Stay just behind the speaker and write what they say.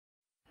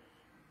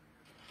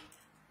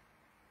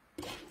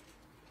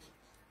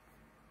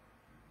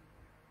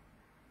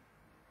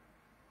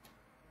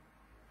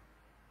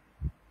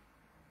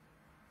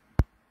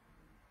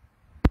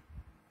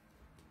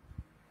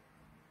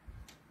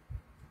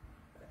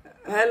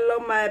Hello,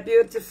 my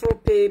beautiful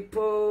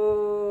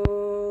people.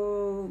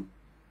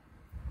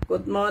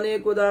 Good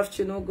morning, good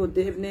afternoon, good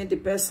evening.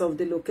 Depends of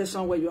the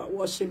location where you are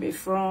watching me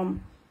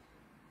from.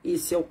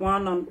 It's your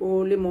one and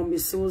only mommy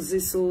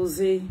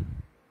Suzy,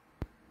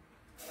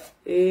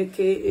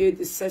 aka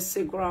the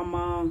sexy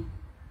grandma.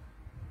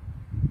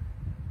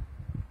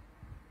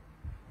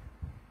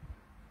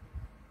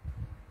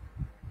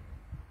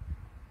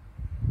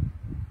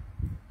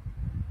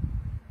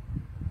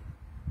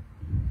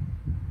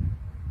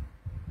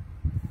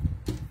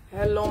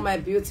 Hello, my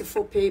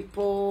beautiful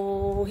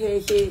people. Hey.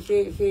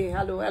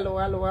 Hello.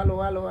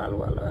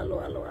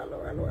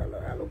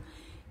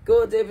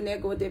 Good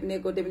evening.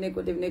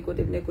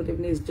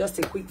 It's just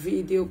a quick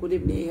video. Good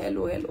evening.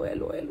 Hello.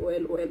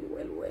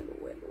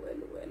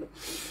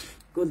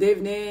 Good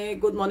evening,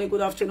 good morning,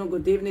 good afternoon,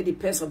 good evening.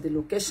 Depends of the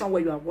location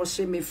where you are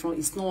watching me from.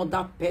 It's not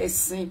that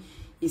person.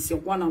 It's your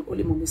one and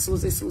only mommy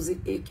Suzy,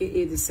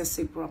 aka the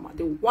sexy grandma.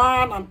 The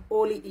one and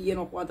only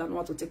what I know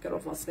how to take care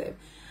of herself.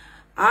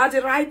 At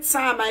the right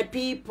time, my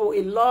people,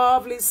 a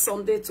lovely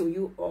Sunday to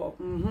you all.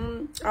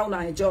 I want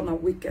to enjoy my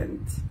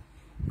weekend.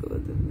 Good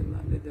evening,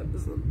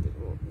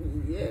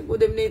 yeah.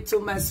 Good evening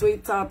to my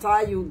sweetheart.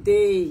 How you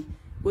day?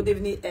 Good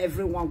evening,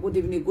 everyone. Good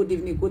evening.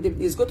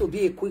 It's going to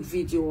be a quick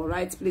video, all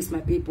right? Please,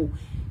 my people,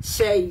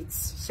 share it.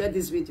 Share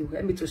this video.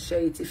 Help me to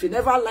share it. If you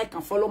never like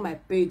and follow my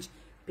page,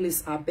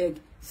 please, I beg,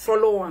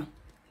 follow one,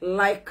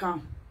 like her.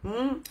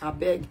 I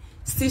beg,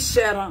 still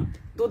share her.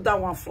 Do that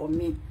one for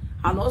me.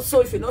 And also,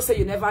 if you know, say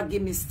you never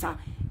give me star,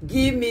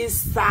 give me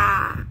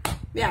star.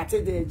 Me, I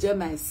take the enjoy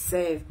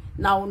myself.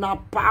 Now,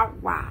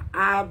 power.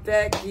 I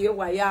beg you,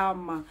 I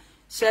am.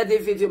 Share the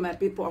video, my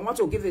people. I want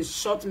to give a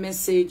short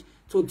message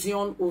to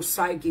Dion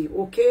Osagie,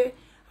 okay?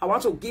 I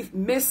want to give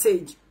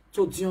message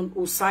to Dion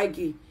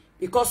Osagie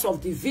because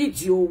of the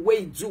video where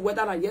he do,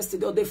 whether I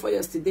yesterday or day for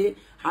yesterday.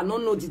 I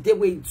don't know the day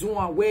where he do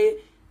and where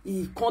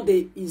he come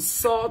the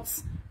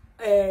insult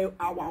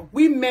our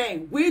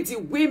women, with the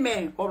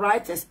women, all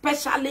right,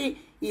 especially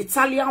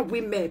Italian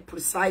women,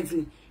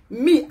 precisely.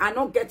 Me, I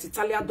don't get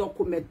Italian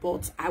document,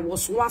 but I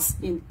was once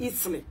in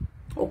Italy,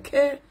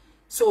 okay?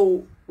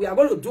 So we are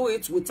going to do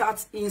it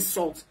without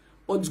insult,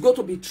 but it's going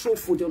to be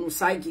truthful, Dion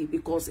Osagie,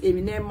 because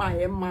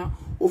Emma,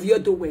 of your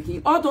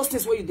doing all those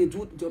things where you they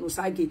do, Dion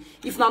Osagie.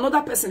 If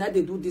another person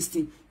they do this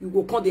thing, you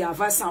go call the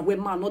advice and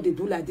when man not they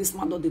do like this,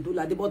 man not they do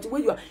like that. But the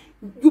way you are,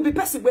 you be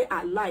person where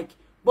I like.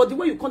 But the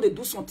way you can't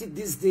do something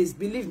these days,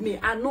 believe me,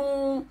 I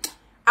don't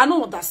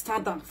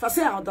understand that. If I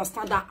say I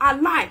understand that, I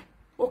lie.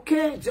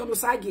 Okay, Dion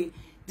Osagie.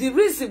 The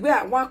reason where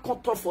I want to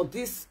talk for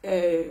this,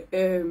 where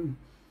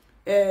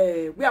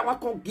I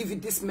want to give you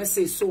this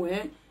message, so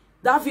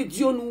that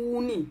video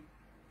no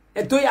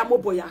do ya mo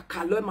boy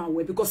akalo ma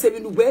we because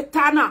even we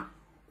tana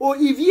o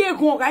ivie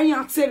go ga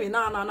yan tell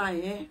na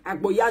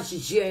agboya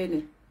jije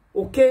ne.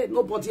 Okay,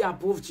 nobody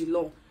above the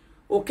law.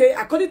 Okay,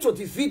 according to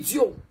the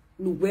video,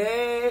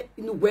 where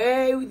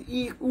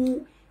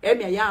who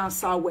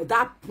answer with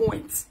that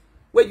point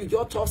where you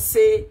just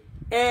say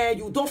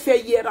you don't fair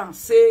here and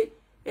say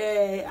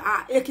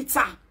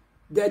ekita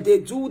that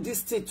they do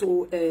this thing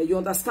to you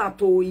understand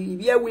to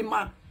hear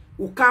women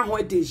who can't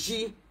hold the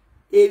G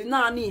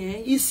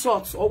he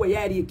sorts over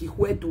here and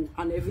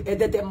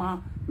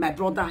my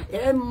brother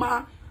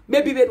Emma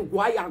maybe we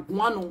guaya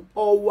guano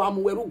or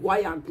wamueru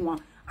guaya guan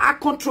I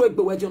control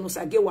the way Dion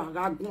Osagie wa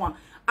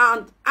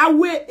and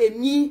awe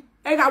emi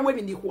ega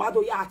we ni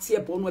kwado ya atie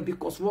bonwe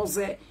because was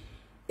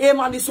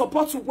man the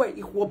support way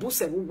ikwobu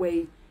seven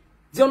way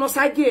Dion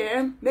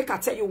Osagie make I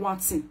tell you one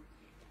thing,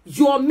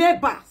 your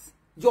members,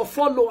 your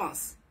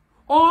followers,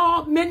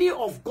 all many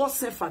of God's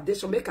sent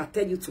foundation make I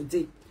tell you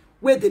today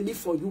where they live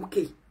for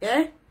UK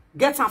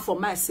get them for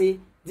my say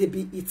they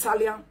be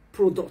Italian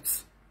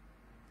products.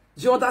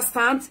 Do you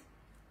understand?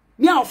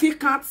 Me I feel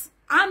can't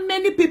and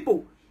many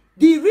people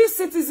the real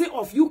citizen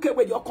of UK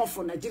where you come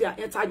from Nigeria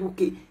enter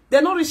UK they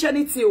not reach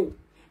anything.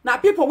 Now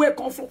people will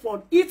come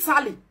from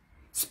Italy,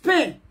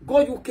 Spain, go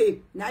UK.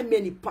 Now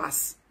many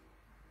pass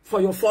for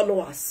your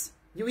followers.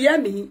 You hear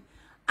me?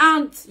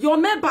 And your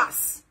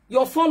members,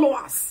 your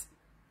followers,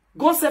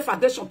 go say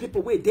foundation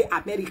people where they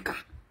America.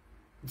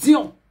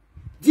 Dion,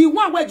 the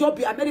one where you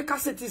be America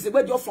citizen,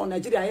 where you're from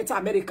Nigeria, enter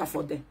America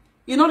for them.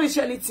 You know reach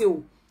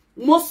anything.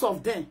 Most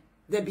of them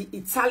they be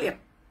Italian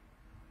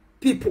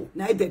people.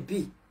 Now they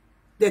be.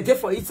 They there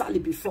for Italy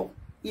before.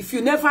 If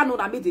you never know,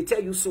 that mean they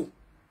tell you so.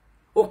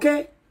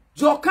 Okay?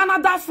 Your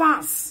Canada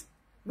fans,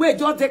 where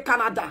you're the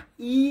Canada,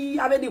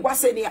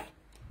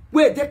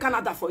 where they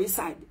Canada for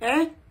inside,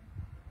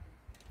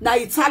 now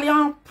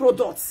Italian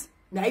products,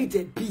 now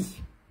they be.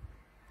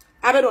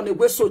 I mean on the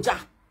way soldier,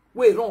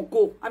 where don't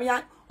go. I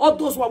mean all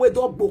those who are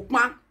don't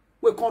bookman,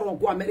 we can't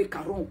go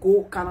America, don't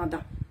go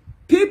Canada.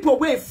 People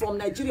way from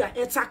Nigeria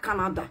enter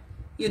Canada,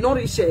 you know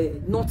reach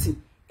nothing.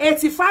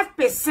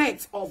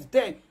 85% of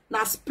them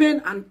now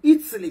Spain and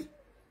Italy.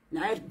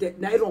 Now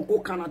they don't go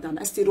Canada,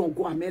 now still don't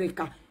go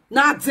America.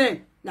 Now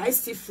then, now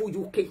it's still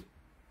full UK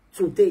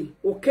today,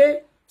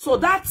 okay? So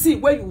that's it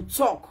where you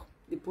talk.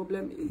 The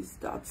problem is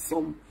that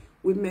some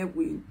women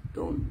we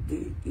don't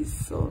they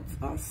insult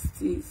as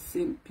still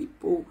same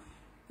people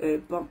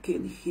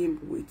backing him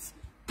with.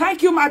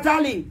 Thank you, my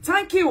darling.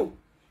 Thank you.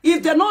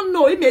 If they don't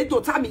know, it may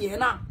to tell me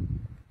now.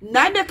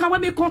 Now make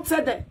when me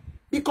consider them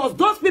because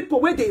those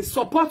people where they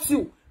support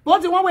you,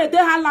 but the one where they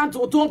have land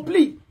or don't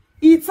bleed.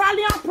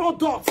 Italian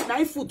products,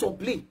 now food don't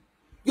bleed.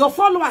 Your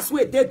followers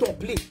where they don't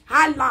bleed.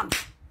 Highland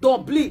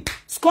don't bleed.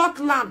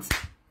 Scotland,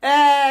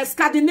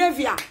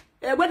 Scandinavia,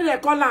 what do they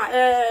call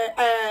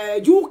that?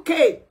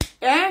 UK,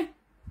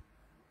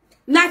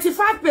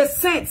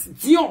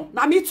 95% Dion.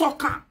 Now me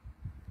talking.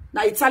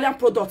 Now Italian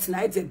products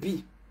now they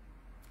be.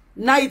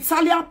 Now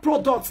Italian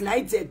products now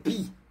they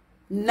be.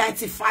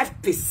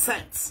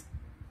 95%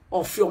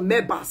 of your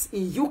members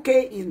in UK,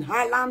 in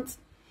Ireland,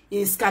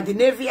 in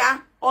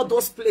Scandinavia, all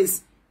those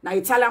places. Now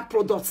Italian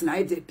products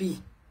now they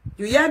be.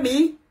 You hear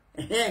me?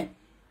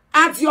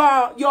 And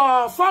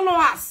your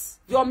followers,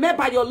 your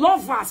member, your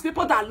lovers,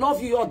 people that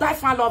love you, your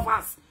die-fan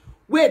lovers,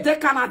 where they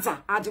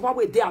Canada and the one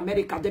where they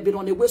America, they be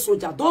on the way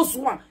soldier. Those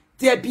one,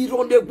 they be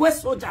on the way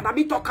soldier. Na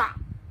me talker.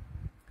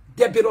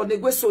 They be on the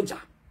way soldier.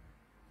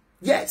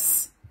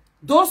 Yes.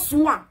 Those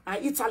one are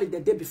Italy the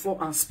day before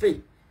and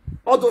Spain.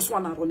 All those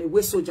one are on the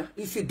way soldier.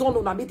 If you don't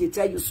know, na me they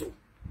tell you so.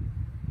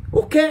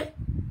 Okay?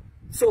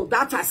 So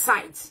that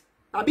aside,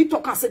 na me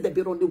talker say they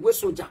be on the way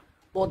soldier.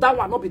 But that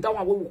one not be that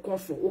one where we come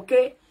from.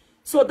 Okay?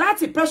 So that's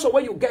the pressure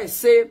where you guys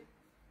say,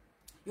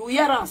 you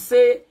hear and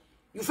say,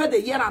 you feel the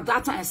hear and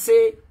that and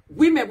say,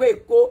 women will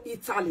go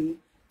Italy,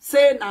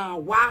 say now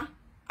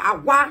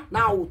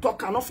now we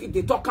talk enough if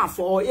they talk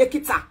for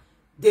ekita,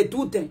 they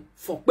do them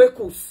for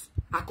Quakers,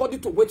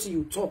 according to what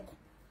you talk.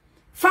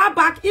 Far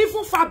back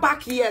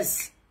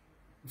years,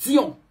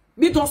 Dion,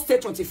 me don't stay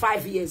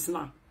 25 years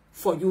now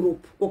for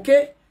Europe.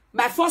 Okay?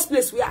 My first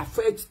place we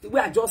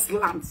are just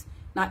land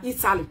now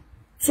Italy.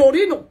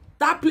 Torino,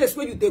 that place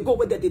where they go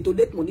where they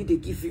donate money they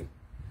give you.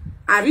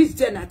 I reached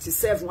there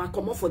 97, I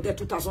come up for there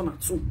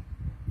 2002.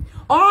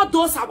 All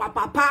those our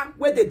papa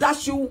where they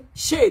dash you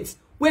shades,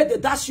 where they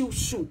dash you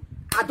shoe.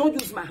 I don't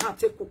use my hand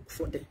to cook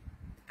for them.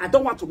 I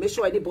don't want to make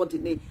sure anybody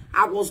name.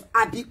 I was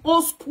at the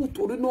old school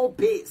Torino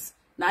base.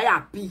 Now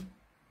I be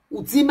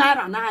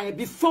Udimara now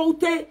before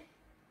they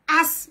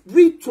ask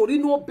read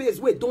Torino base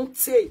where don't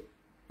say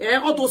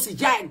all those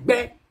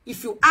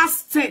if you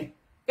ask 10,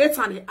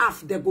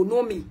 8.5, they go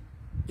know me.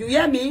 You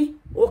hear me?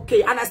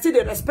 Okay, and I still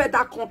they respect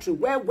that country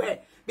well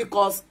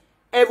because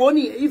everyone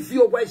if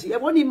you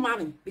everyone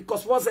money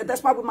because was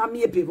that's why we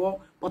mommy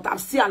people, but I'm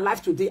still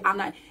alive today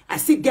and I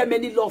still get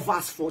many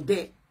lovers for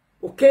there.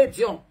 Okay,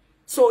 Dion.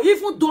 So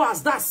even though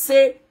as that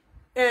say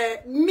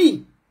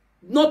me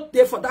not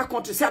there for that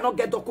country, say I don't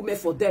get document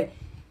for there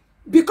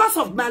because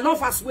of my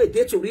lovers where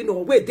they Torino,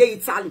 where they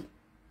Italy.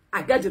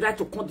 I get the right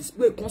to come this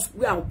way.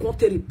 We are going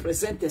to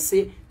represent and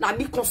say, now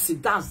me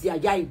consider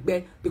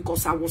the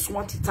because I was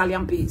one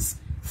Italian base.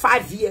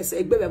 5 years,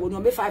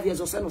 5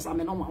 years or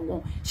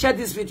so. Share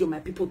this video,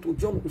 my people, to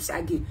John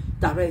Osagie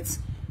direct.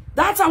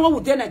 That's how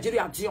we do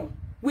Nigeria, Dion.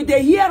 With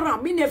the year,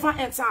 me never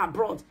enter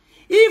abroad.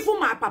 Even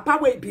my papa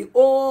will be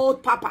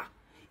old papa.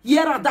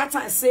 Here at that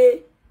time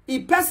say,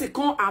 if person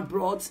come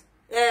abroad,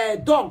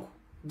 dog,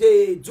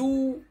 they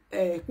do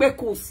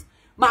Quakers.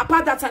 My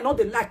papa that I know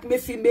they like me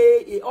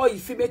female or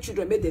if female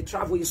children make they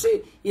travel, you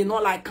say you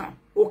not like them.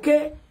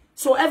 Okay?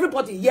 So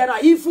everybody here,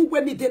 even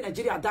when me did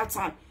Nigeria at that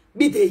time,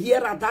 me they hear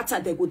at that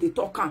time they go they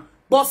talk.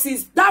 But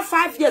since that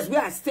 5 years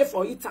where I stay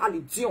for Italy,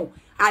 Dion,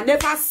 I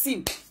never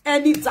see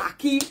any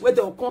darky where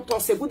they'll come to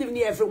say good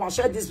evening everyone.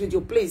 Share this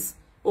video, please.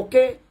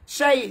 Okay?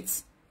 Share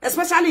it.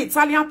 Especially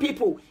Italian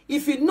people.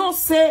 If you know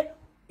say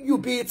you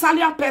be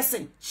Italian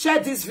person, share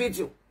this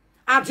video.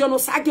 And you know,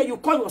 Osagie, you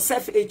call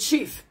yourself a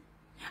chief.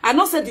 I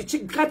not say the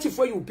chief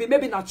where you be,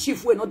 maybe not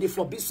chief where not they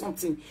forbid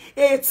something.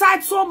 A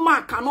title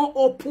man cannot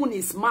open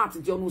his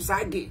mouth, Dion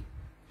Osagie,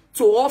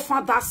 to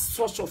offer that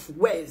sort of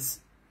words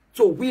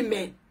to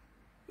women.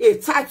 A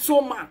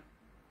title man.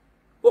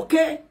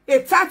 Okay? A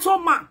title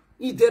man,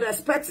 he dey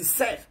respect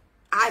himself.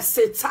 I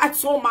say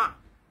title man.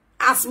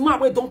 As man,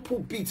 we don't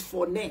put beads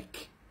for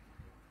neck.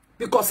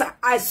 Because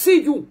I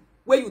see you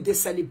where you they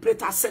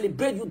celebrate. I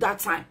celebrate you that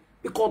time.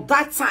 Because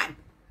that time,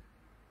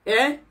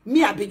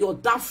 me I be your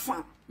damn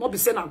fan. Not be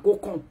saying I go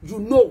come. You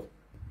know.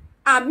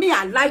 And me,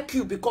 I like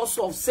you because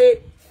of,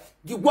 say,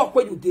 the work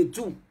where you they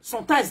do.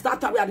 Sometimes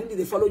that time I really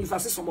they follow you. If I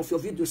see some of your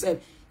videos,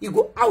 you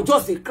go, I'll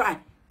just they cry.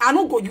 I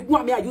don't go, you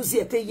want me, I use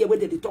it here where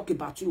they talk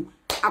about you.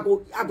 I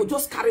go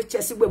just carry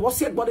chest.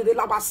 What's it, body they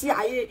like, see,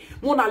 I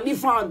wanna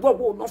live and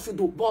go, nothing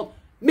do. But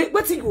make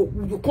what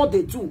you call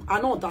they do.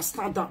 I don't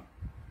understand that.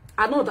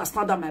 I don't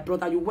understand that, my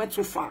brother. You went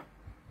too far.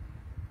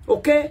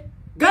 Okay?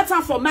 Get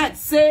out for man.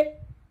 Say,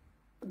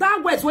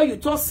 that words where you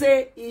just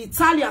say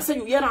Italian, say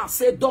you hear and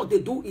say dog they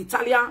do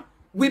Italian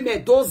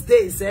women those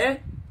days,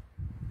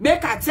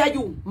 Make I tell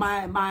you,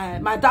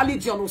 my darling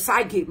Dion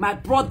Osagie, my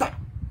brother,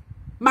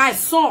 my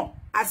son,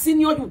 I seen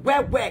you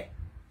well.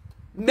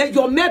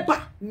 Your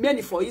member,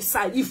 many for his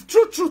side. If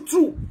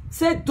true,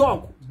 say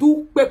dog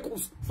do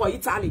Quakers for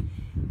Italy.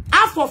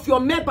 Half of your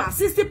member,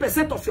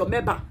 60% of your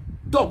member,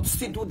 dog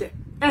still do them.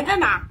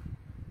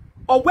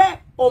 Owe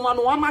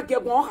Omanuama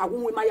Gebon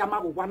Hawumi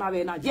Mayama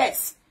Wana.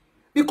 Yes.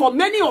 Because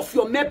many of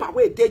your members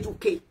were dead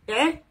UK,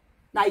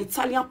 na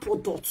Italian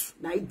products,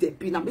 na it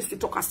be. Now, Mr.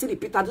 Talk, I still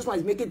repeat that this one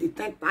is making the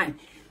 10th time.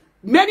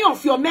 Many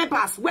of your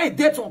members were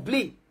dead on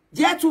bleed.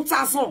 Year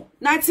 2000,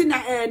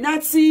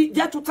 1990,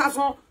 year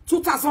 2000,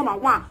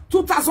 2001,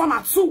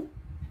 2002.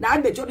 Now,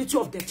 majority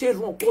of the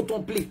children go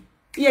don't play.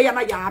 Here,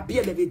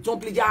 they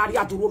don't play.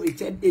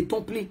 They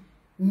don't play.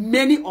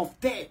 Many of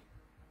them.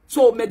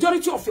 So,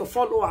 majority of your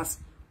followers,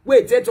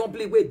 where they don't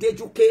play, where they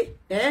UK,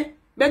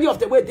 many of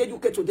the way they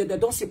UK today, they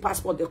don't see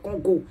passport, they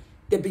can't go.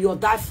 They be your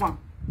die fan.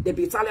 They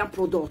be Italian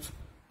product.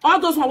 All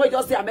those one way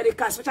just the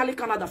America, especially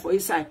Canada for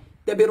inside,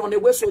 they be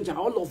runaway soldier,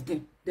 all of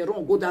them. They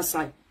don't go that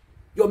side.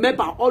 Your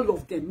member, all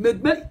of them.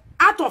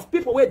 Out of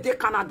people where they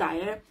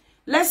Canada,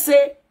 let's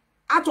say,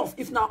 out of,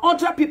 if now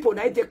 100 people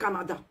now they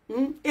Canada,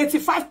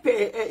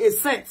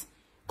 85%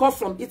 come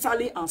from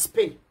Italy and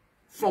Spain,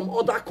 from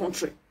other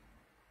country.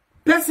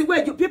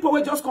 People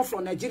will just come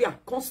from Nigeria,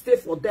 can't stay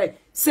for there.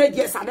 Say,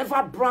 yes, I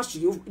never branched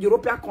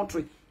European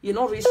country. You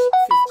know, reach 15.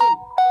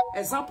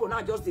 Example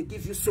now, just they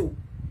give you so.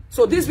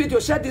 So this video,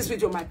 share this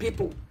video, my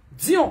people.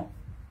 Dion.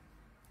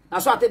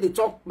 That's why I tell they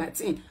talk, my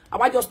team. I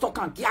want just talk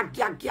and gia.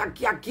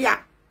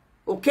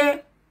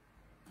 Okay?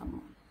 Come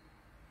on.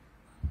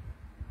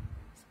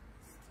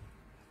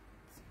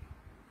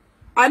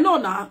 I know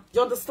now.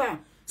 You understand?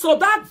 So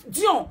that,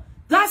 Dion,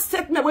 that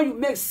statement when you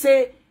make,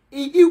 say, to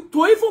even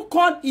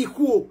call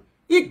Ihuo,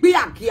 it be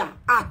a gear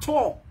at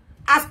all.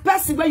 As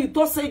person when you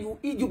don't say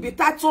you be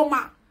title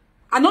man.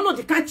 I don't know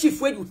the kind of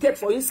chief where you take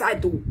for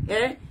inside though.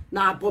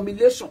 Now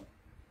abomination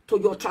to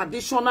your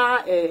traditional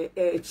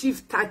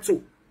chief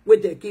title where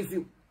they give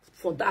you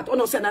for that. Oh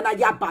no, say na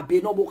ya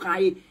babe no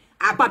bokai.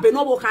 A babe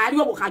no bokai,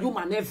 you bokai you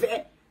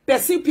maneve.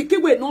 Person picky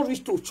we no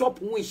reach to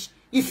chop wish.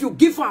 If you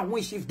give her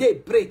wish, if they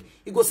break,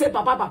 you go say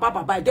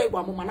baba, there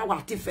wa mama na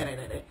wa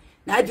tiferere.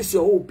 Now this is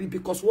your OB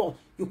because what?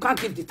 You can't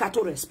give the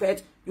title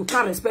respect. You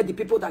can't respect the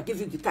people that give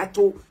you the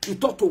title. You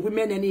talk to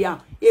women anyhow.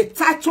 A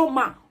title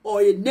man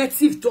or a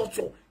native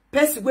daughter.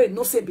 Person way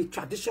no say be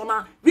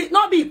traditional. We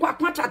not be quite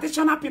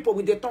traditional people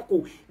with the talk.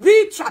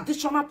 We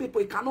traditional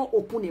people, you cannot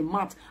open a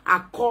mouth. I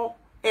call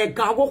a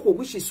gawoko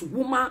which is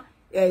woman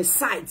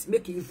sides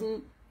make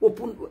even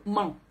open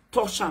mouth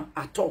touch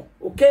at all.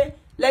 Okay?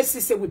 Let's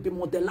say we be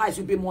modelized.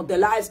 You be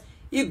modelized.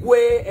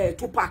 Igwe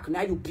Tupac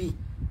now you be.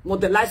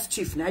 Modelized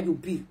chief now you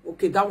be.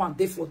 Okay, that one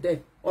day for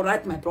them. All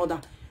right, my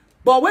brother.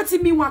 But what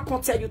me want to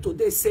tell you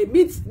today, say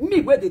me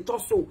where they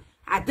talk so.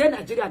 I then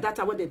Nigeria that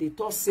time when they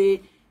talk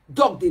say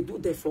dog they do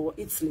there for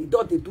Italy,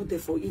 dog they do there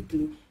for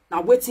Italy.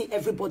 Now waiting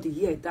everybody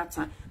here at that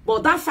time.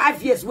 But that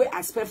 5 years where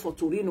I spent for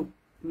Torino,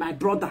 my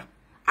brother,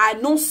 I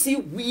don't see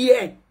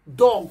weird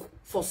dog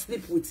for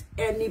sleep with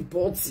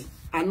anybody.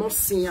 I not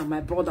see my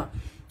brother.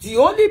 The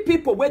only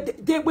people where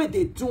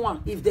they do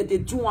one, if they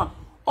do one.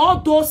 All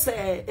those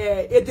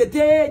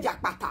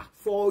yakpata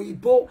for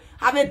Igbo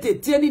have the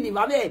teni ni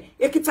mame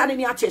ekitani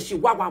ni acheshi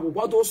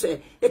wa those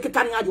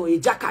ekitani ajo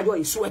ejaka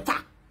yo sweater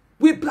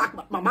we black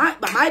mama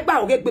igba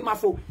oge gbe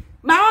mafo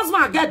my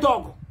husband get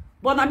dog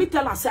but na me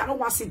tell her say I don't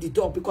want to see the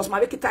dog because my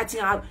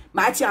ekitati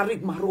my ati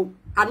rig maro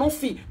I no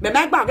feel me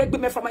my igba oge gbe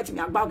me for my ti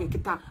me agba oge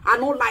kita I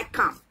no like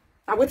am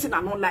na wetin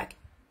I no like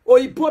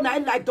Oyibo na I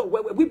like dog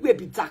we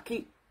be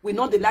daki. We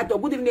know the light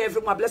of good evening,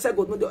 everyone. Blessed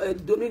God,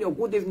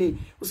 good evening.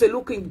 We say,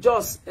 looking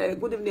just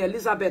good evening,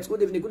 Elizabeth.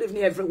 Good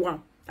evening,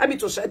 everyone. I mean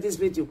to share this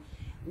video.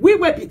 We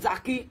will be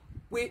tacky.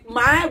 We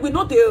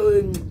not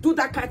do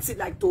that kind of thing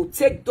like to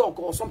take dog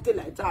or something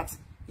like that.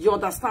 You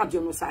understand,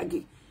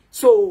 Osagie?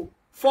 So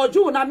for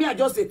you, now me, I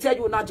just tell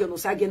you now,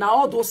 Osagie. Now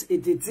all those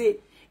day.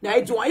 Now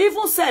I do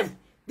even serve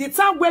the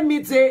time when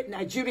me say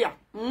Nigeria.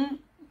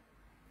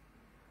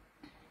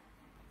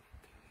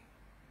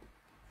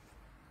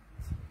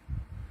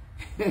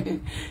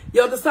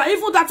 You understand?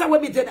 Even that time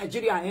when we did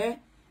Nigeria,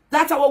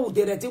 that time when we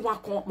did ready one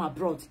come my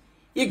broad.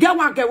 You get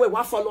one girl with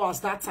one followers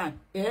that time,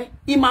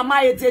 in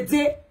mama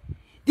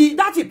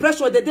that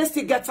pressure they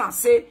still get and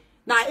say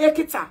na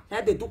ekita,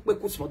 they do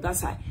quick for that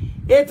side.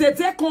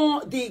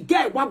 The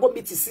girl want go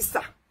meet his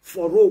sister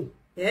for Rome,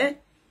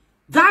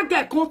 That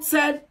girl can't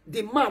tell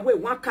the man where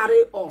want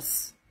carry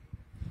us.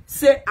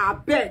 Say I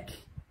beg,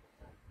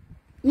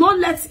 not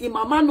let him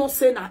mama no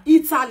say na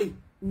Italy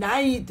na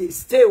they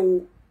stay.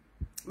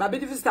 My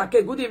beautiful sister,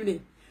 okay, good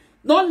evening.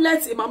 Don't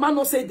let him mama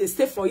no say they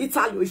stay for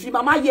Italy. If your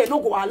mama here no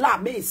go allow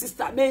me his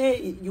sister,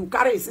 may you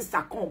carry his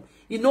sister come.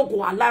 You no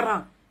go allow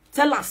her.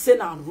 Tell her say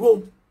na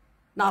Rome.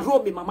 Na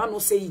Rome, him mama no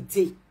say it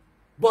day.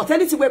 But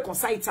anything we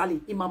concern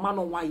Italy, him mama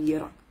no want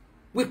hear.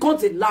 We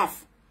can't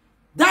laugh.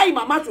 That him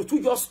mama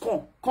to just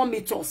come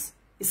meet us.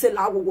 He say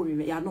la wo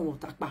me ya no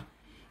watakpa.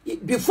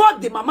 Before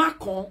the mama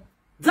come,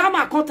 that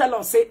man come tell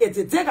us say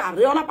it dey ga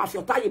reola pa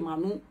fiota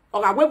yimanu.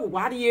 Oga we bu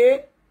wari.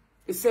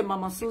 He said,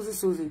 Mama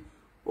Suzy,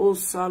 oh,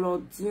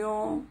 salad,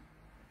 Dion,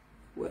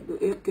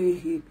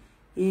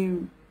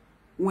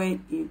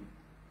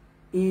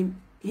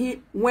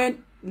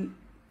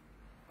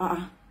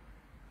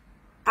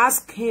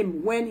 ask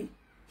him when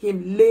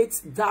him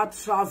late that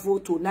travel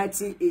to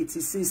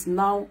 1986.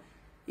 Now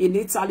in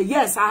Italy.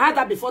 Yes, I heard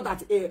that before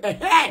that.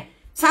 Hey,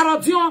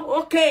 Sarah Dion,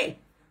 okay.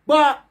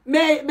 But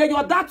may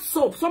your dad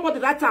soap, somebody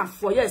write out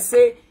for yes,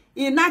 say,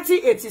 in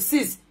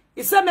 1986,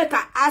 he said, make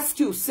I ask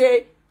you,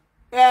 say,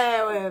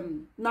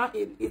 not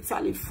in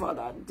Italy for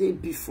that day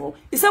before.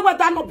 He said, well,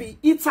 that not be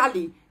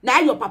Italy. Now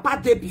your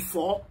papa day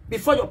before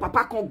your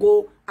papa can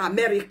go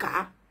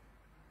America.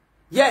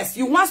 Yes,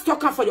 you once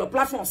talk for your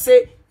platform,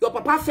 say, your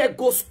papa fair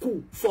go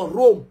school for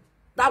Rome.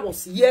 That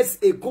was years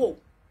ago.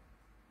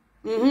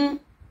 It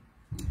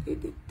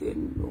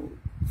didn't know,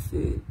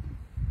 say,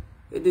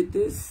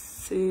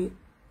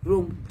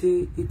 Rome,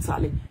 de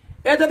Italy.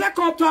 And the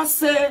contour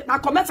say, now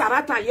comment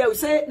right here, we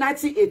say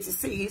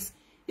 1986.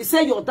 He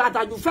say your dad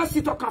that you first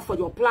sit talk for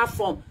your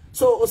platform.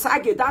 So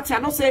Osagie, that I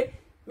not say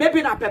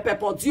maybe na Pepe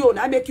or Dion,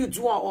 I make you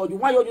do or you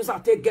want your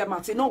user take game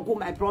at. It's not good,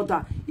 my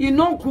brother. It's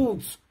not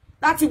good.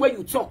 That's the way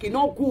you talk. It's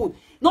not good.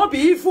 Not be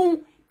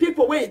even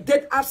people where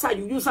dead outside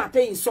you use and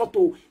take insult.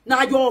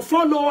 Now your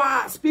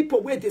followers,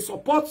 people where they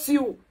support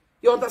you.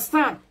 You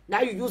understand?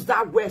 Now you use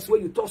that words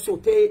where you talk so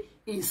they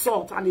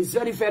insult, and it's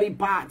very, very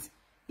bad.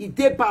 It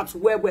they bad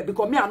where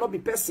because me I not be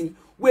person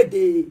where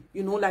they,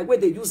 you know, like where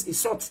they use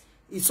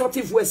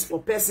insultive words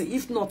for person.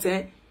 If not,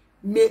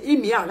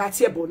 me I right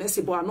here, but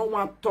I don't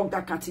want to talk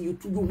that kind you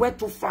went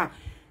too far.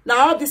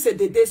 Now all this is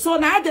the day. So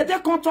now the day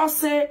contour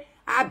say,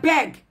 I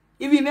beg,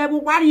 if you remember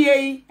what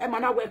ye,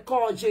 man we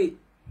call J,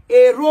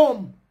 a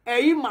Rome,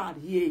 a Iman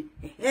ye,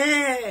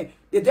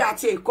 the day I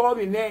take call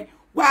me man,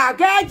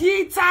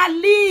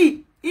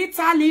 Wagaji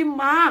Italy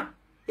ma,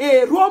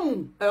 a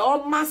Rome,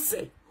 a masse,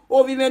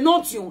 or we may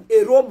not you,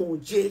 a Rome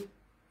J.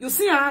 You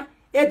see, and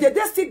they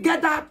still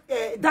get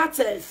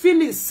that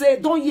feeling, say,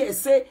 don't you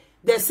say,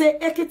 they say,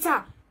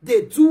 Ekita,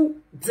 they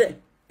do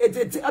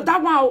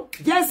that one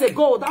years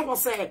ago, that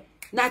was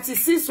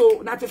 96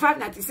 or 95,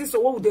 96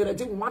 or what they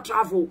already want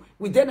travel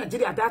within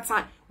Nigeria at that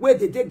time, where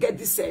they did get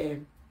this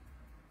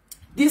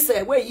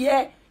where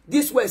yeah,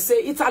 this way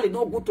say Italy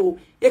no good to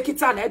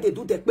Ekita, and they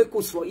do the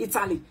pekos for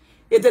Italy.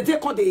 And they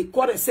come the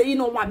quarter say, you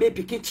know what,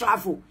 maybe pick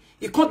travel.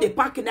 You come the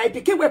parking, I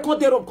became where come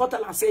the room quarter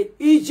and say,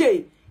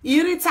 EJ,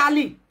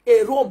 Italy.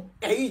 A Rome,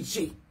 a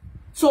EG.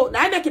 So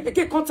now I make a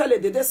picket come tell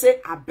they say,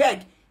 I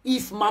beg,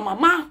 if my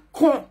mama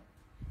come,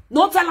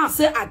 not tell her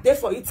say I there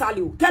for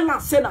Italy, tell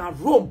her say na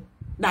Rome,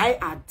 now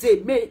I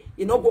there, may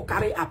you know go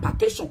carry a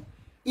petition.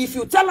 If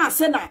you tell her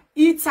say na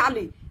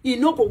Italy, you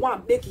know go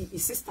want make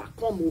his sister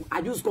come,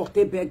 I just got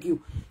to beg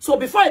you. So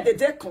before the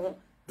day come,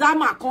 that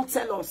man can't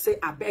tell us say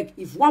I beg.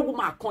 If one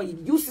woman come,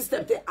 you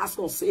system they ask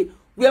us say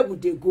where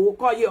would they go?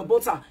 Call you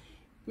about her.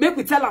 Make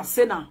we tell her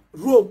say na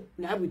Rome,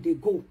 now would they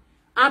go?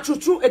 And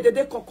true, and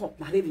they come,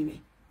 la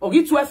me. Or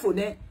get 12 phone,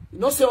 you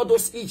know, say all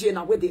those EJ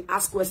now where they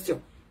ask question.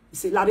 You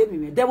say, la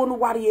me, they won't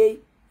worry,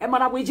 and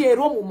man, we J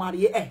Rome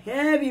marry,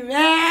 heavy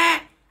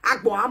man.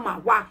 Agbo ama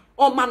wa,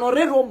 o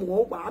manore Rome,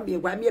 wa me,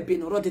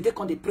 been or they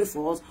come, they pray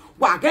for us.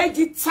 Wa get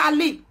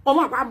Tally, o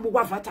ma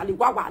wa vatali,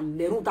 wa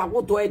leru that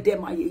would do a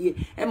dem,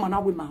 and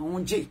man, with my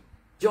own J. Do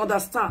you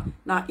understand?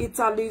 Now,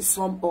 Italy,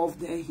 some of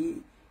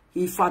the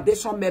he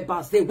foundation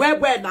members, they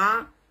where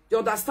now. You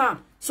understand?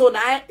 So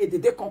now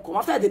they come come.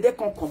 After they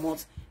come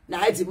out,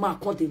 now the man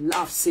come they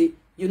laugh, say,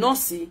 you know,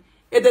 see,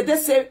 they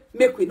say,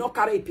 make we not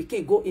carry a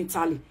pikin go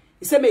Italy.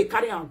 He say, make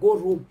carry and go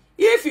Rome.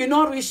 If you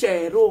not reach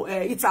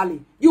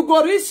Italy, you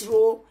go reach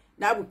Rome,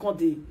 now we come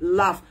they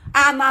laugh.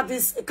 And now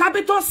this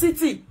capital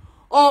city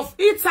of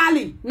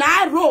Italy,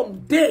 now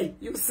Rome, day,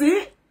 you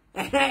see?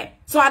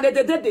 So and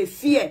they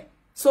fear.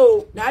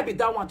 So now I be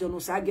that one, you know,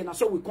 say again,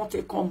 so we can't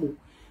take come.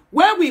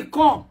 When we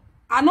come,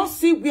 I not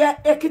see where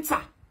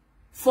Ekita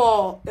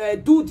for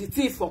do the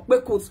thing for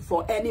pekos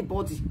for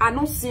anybody. I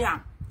don't see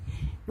him.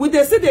 With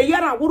the see the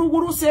year and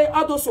wuru say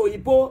all those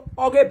oyibo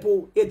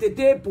ogebo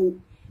ededebo.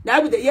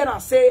 Now with the year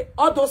and say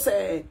all those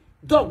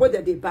dog where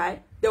they buy,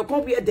 they'll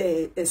come wear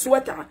the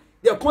sweater,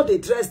 they'll come the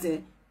dress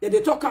them,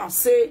 they talk and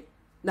say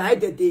now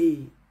that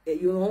they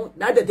you know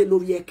now that they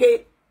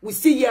lovieke we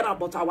see here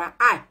about our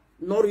eye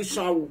nourish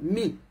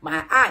me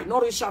my eye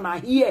nourish na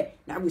here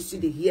now we see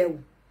the here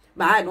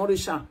my eye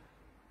nourish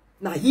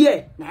now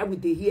here now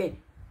with the here.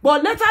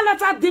 But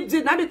later, deep,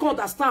 now we can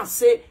understand,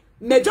 say,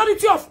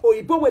 majority of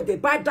Oyibo, where they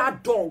buy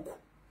that dog,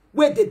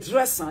 where they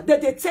dress her,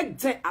 they take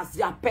them as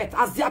their pet,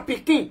 as their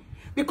picking.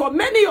 Because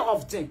many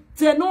of them,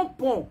 they're not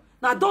born.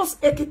 Now, those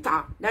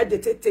Ekita, now they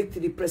take to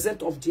the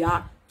present of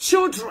their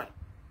children.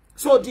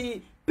 So,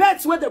 the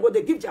pets, where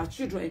they give their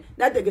children,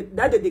 now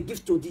they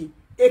give to the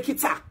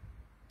Ekita.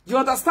 Do you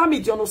understand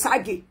me, Dion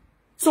Osagie?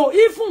 So,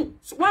 even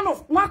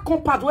one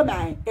compound when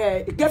my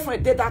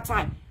girlfriend did that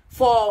time,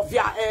 for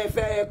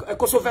via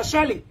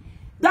controversially,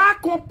 that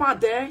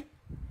compound there,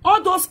 all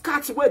those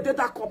cats where they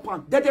that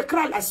compound, they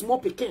cry like small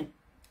picking.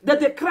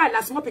 They cry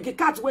like small picking.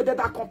 Cats where they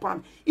that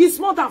compound. It's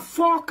more than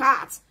 4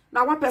 cats.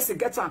 Now one person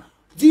gets on.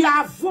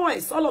 Their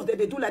voice, all of them,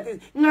 they do like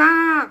this.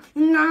 Nah,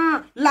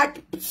 nah,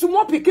 like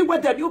small picking where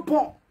they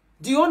newborn.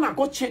 The owner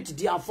go change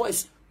their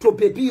voice to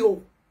baby.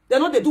 Oh, they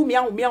know they do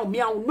meow, meow,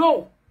 meow.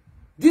 No,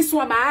 this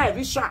one my eye,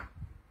 Richard.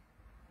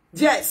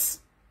 Yes.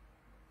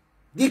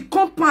 The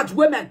compound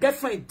where my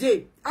girlfriend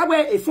did. I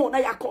wear a phone,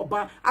 I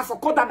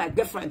forgot that my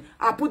girlfriend.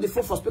 I put the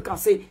phone for speaker and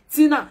say,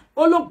 Tina,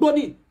 oh look,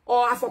 Bonnie.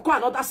 Or I forgot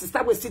another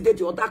sister will see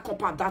the other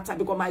compound that time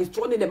because my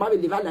throne in the man will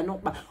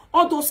live like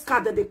all those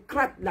cats that they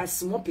cry like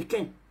small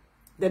picking.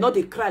 They know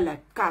they cry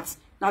like cats.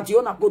 Now the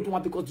owner go to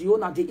one because the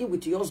owner they eat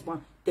with your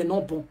husband, they're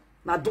not born.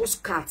 Now those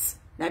cats,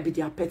 now be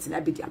their pets, now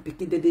be their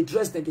picking, they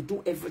dress them, they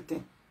do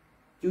everything.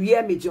 You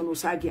hear me, Dion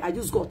Osagie? I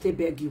just got to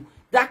beg you.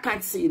 That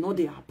can't say, you know,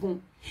 they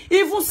happen.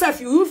 Even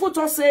self, you even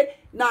to say,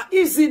 now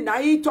easy, now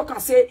you talk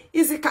and say,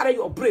 easy carry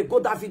your break, go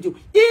that video.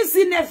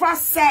 Easy never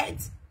said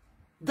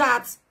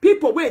that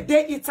people where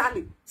they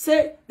Italy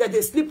say that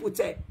they sleep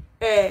with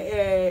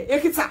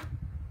Ekita.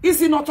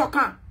 Easy not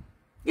talking.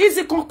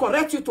 Easy can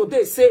correct you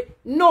today. Say,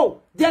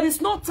 no, there is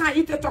no time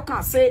you talk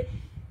and say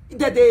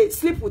that they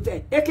sleep with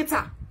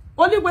Ekita.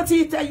 Only what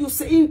he tell you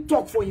say in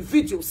talk for in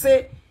video,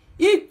 say,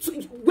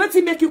 what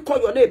he make you call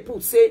your name,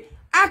 put say,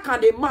 how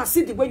can a man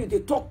see the way you they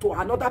talk to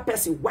another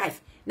person's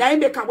wife? Now he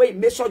make a way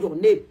measure your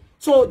name.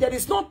 So there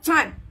is no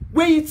time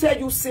when he tell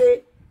you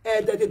say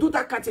that they do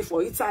that country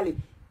for Italy.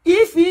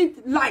 If he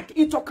like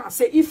he talk and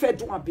say if he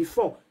do one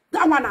before,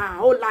 that one her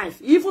whole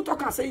life. If you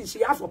talk and say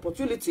she have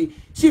opportunity,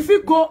 she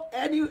fit go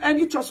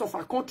any trust of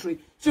her country,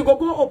 she go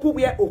open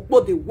where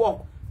Okpo they work.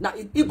 Now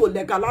it go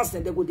legalize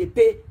them, they go they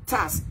pay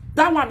tax.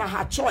 That one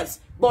her choice.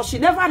 But she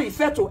never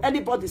refer to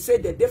anybody say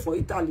that they for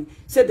Italy,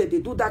 say that they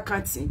do that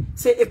kind of thing,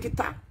 say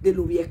Ekita, they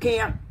Louis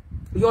Kenya.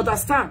 You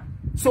understand?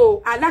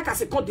 So I like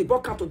as a cut the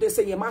book out today,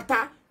 say,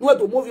 matter, no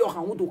do move your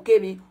hand to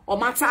me, or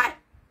matter,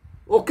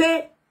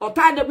 okay? Or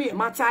time them a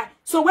matter.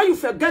 So when you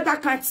forget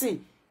that kind of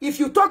thing, if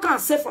you talk and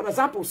say, for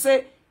example,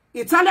 say,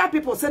 Italian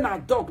people say na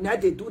dog, now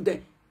they do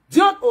that.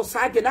 Dion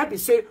Osagie, now be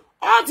say,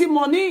 all the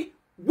money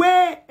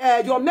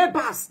where your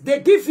members, they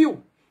give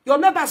you, your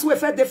members were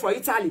fed there for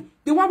Italy,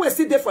 the one we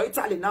still there for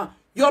Italy now,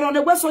 you're on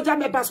the West Soldier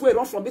members will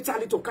run from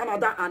Italy to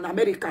Canada and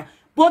America.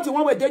 Both the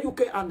one where they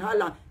UK and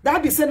Holland.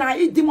 That be saying now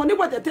the money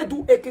where they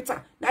do Ekita.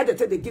 Now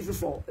they give you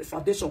for a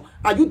foundation.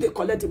 And you they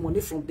collect the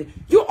money from them.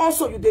 You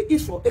also you they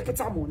eat for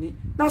Ekita money.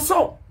 Now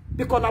so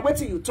because now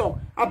waiting you talk.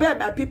 I bet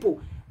my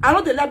people. I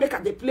know the like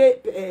make they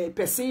play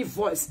perceived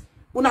voice.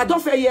 When I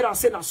don't fair here and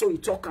say now so you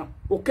talk.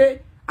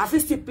 Okay? I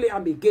feel still play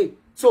and again.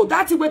 So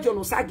that's where Dion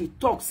Osagie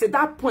talk. Say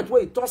that point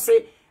where he talk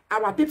say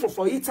our people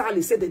for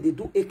Italy say that they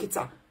do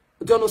Ekita.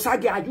 Dion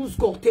Osagie, I use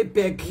God to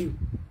beg you.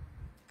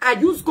 I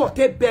use God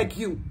to beg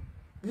you.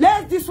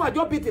 Let this one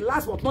just be the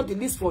last but not the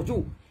least for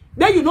you.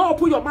 Then you know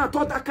put your man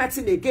talk that kind of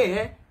thing again,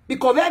 eh?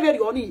 Because very, very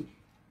only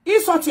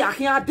he sort of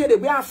here the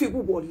way I feel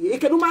good worry.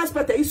 It can no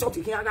expect he sort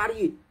of here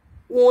carry.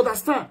 You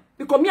understand?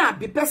 Because me I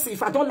be person.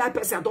 If I don't like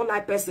person, I don't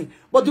like person.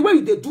 But the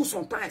way they do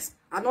sometimes,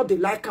 I know they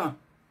like her.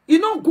 You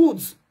know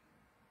good.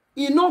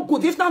 You know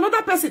good. If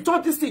another person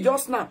taught this thing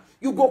just now,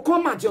 you go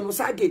come at Dion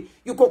Osagie.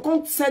 You go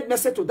come send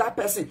message to that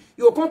person.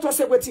 You go come to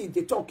say what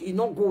they talk. You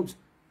know good.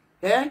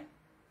 Eh?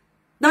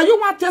 Now you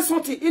want to tell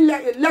something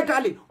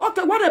illegally.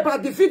 Okay, what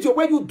about the video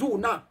where you do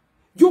now?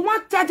 You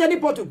want to tell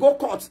anybody to go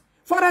court.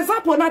 For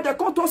example, now the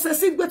court say,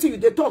 see what you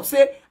they talk,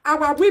 say,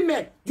 our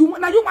women,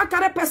 now you want to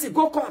carry person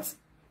go court.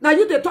 Now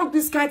you they talk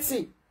this kind of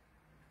thing.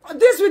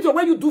 This video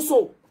when you do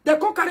so, they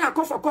come carry a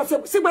call for court, say,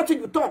 see what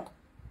you talk.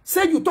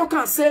 Say you talk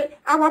and say,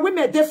 our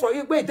women there for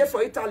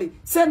Italy.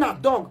 Say na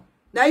dog.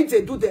 Now if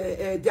they do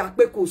the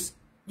akpekos.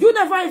 You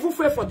never even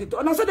pray for the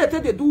talk. Now so they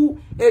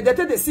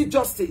tell they see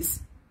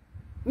justice.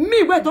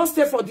 Me, where don't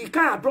stay for the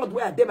car abroad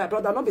where I did my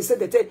brother. Not be say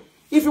they tell,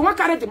 if you want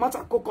to carry the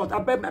matter go court, I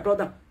beg my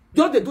brother.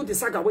 Just they do the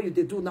saga where you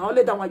they do. Now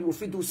only that one you will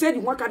fit do. Say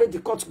you want to carry the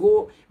court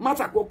go,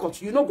 matter go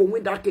court. You not go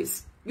win that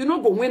case. You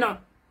not go winner.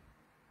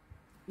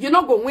 You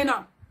not go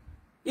winner.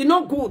 You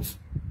not good.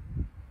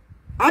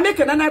 I make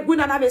another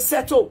good and have a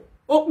settle.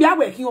 Oh, we are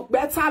working up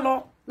better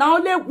law. Now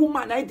only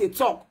woman I they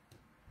talk.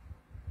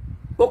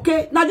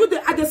 Okay, now you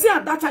at the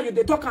same that time you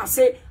they talk and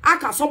say, how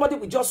can somebody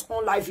with just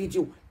on live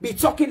video be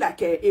talking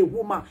like a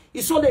woman?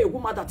 It's only a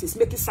woman that is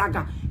making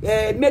saga.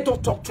 May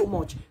don't talk too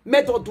much.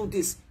 May don't do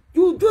this.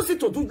 You do it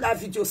to do live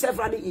video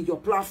severally in your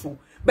platform.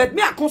 But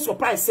me I can't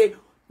surprise say,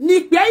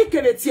 ni pay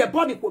keleti e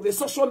body ko be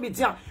social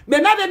media. Me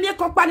na be me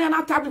company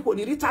na tabi ko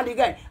ni ritali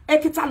guy.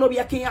 Ekita lo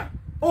be kenya.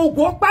 O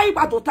go pa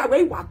iba do ta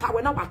we wata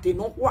we na wate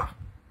no kwa.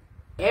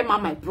 Emma,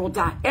 my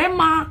brother,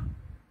 Emma,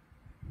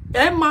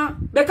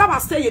 because I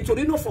stay in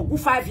Torino for good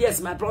 5 years,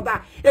 my brother.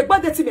 A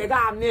bad thing me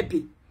ga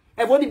maybe.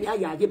 E woni me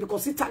aya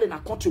because Italy na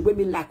country where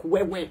me like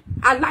where.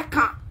 I like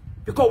her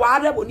because we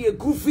are only a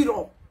good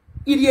video.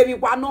 Ili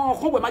wa no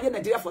ho we imagine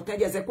Nigeria for 10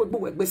 years e ko gbo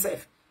we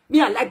self. Me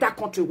I like that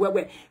country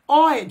where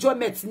all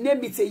enjoyment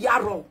name it a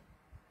yaro.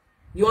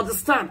 You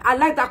understand? I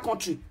like that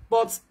country,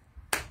 but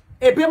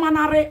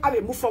Ebemanare, I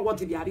will move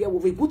forward in the area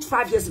with a good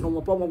 5 years in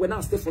Omopomo when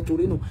I stay for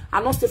Torino.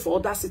 I not stay for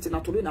other cities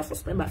in Torino for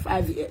spend my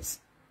 5 years.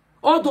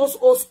 All those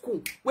old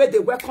school where they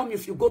welcome you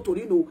if you go to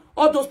Torino.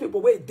 All those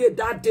people where they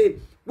that day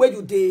where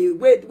you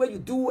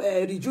do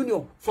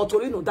reunion for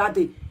Torino that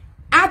day.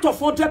 Out of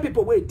 100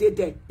 people where they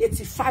there,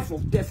 85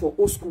 of them for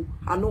old school.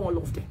 I know all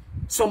of them.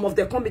 Some of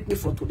them come meet me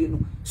for today, no.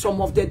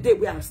 Some of the day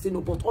we are still no,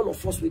 but all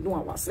of us we know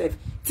ourselves.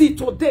 Till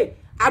today,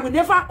 I will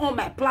never on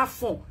my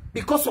platform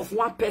because of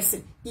one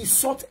person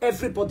insult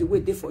everybody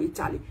wait there for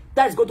Italy.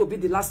 That is going to be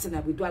the last thing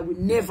I will do. I will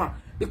never,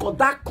 because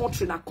that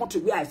country, na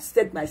country where I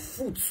set my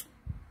foot.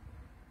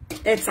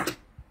 Enter.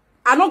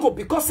 I don't go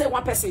because say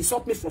one person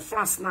insult me for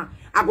France now.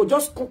 I go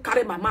just come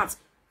carry my mat,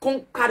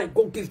 come carry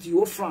go give to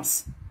your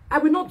France. I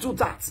will not do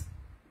that.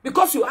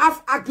 Because you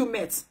have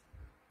arguments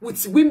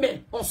with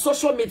women on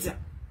social media.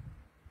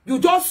 You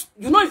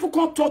know if you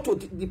can't talk to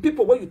the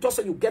people where you talk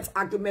so you get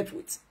argument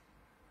with.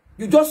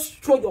 You just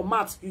throw your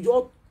mat, you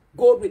just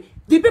go with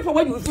the people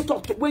where you if you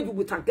talk to where you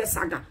with a guest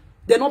saga.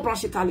 They not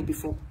branch Italy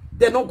before.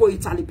 They not go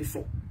Italy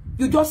before.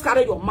 You just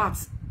carry your mat.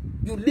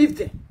 You live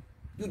there.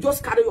 You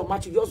just carry your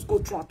mat, you just go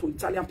through to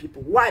Italian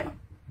people. Why, man?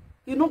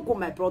 You don't go,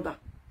 my brother.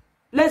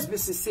 Let's be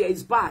sincere,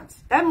 it's bad.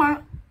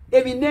 Emma,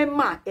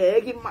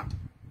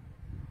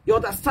 you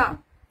understand?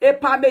 A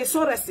pame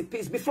so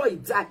recipes before he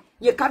die.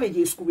 You come in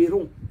your school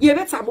room. You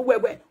let him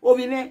where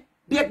ovine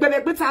be a baby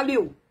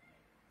betalio.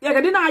 You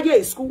get in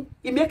a school,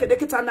 you make a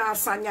decatana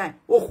sanya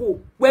or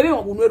who, where you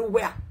will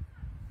wear.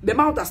 The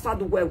mount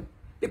understand well.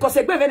 Because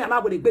a baby and I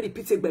would be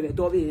pity baby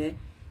dove.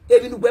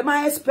 Even when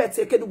my expert,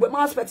 get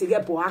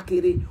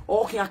boakere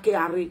or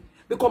hiakeare.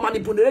 Because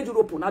manipulate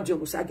Europe on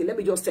Osagie. Let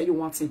me just tell you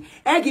one thing.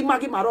 Eggy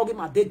Maggie Marogi,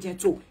 my dead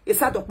gentle.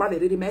 It's out of my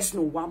very mess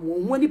no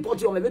one. When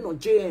anybody on no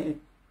J.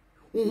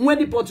 When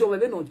anybody on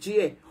no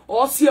J.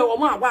 Or see a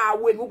woman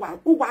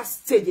who was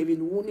stage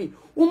in Wuni.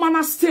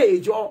 Woman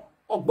stage or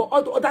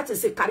that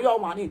is a carrier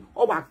money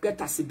or what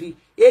get us be.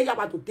 Eh, you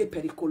want to de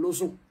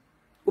pericoloso.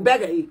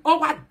 Ubega, or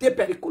what de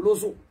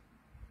pericoloso.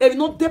 If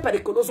not de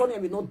pericoloso,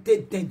 and we not de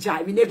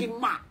danger. We never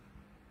ma.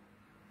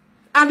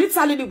 And it's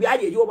a little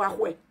bit you are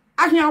where.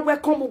 I hear where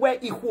come where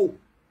equal.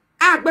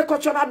 I be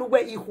cultural no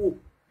where equal.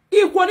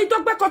 Equal, it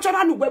don't be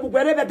cultural no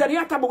wherever the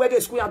Yatama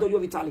where school at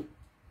your Italy.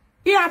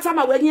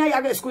 Iatama where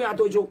ya school at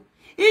Dojo.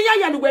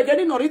 Iya no where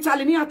getting or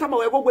Italy, Niatama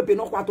where go be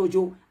no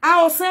quatojo.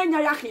 I'll send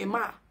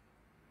Yahima.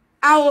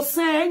 I'll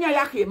send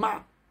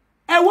Yahima.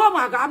 A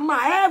woman gamma,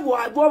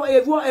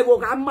 evo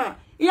gamma.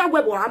 Iya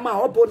webo ama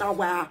obona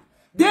where.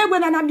 They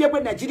when I'm here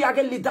when Nigeria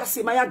get leaders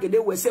in my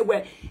get we say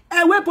where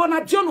a weapon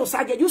at John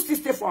Osagie used to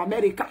stay for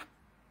America.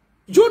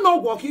 You know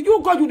work, you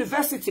go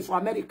university for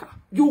America.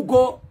 You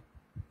go,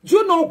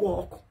 you know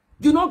work,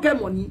 you not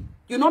get money,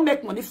 you not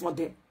make money for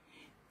them.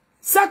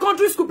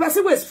 Secondary school,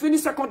 person who has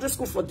finished secondary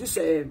school for this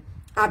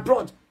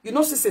abroad, you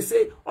know,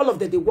 say all of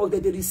them they work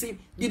that they receive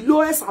the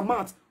lowest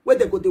amount where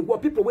they go they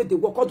work. People where they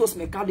work, all those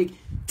mechanics,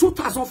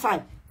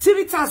 2,500,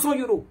 3,000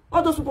 euro.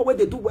 All those people where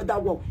they do weather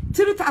work,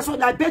 3,000.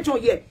 Like Belgium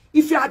here,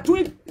 if you are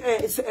doing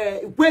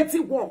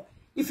wedding work,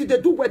 if you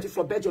do wedding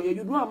for Belgium here,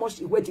 you know how much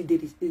wedding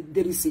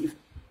they receive.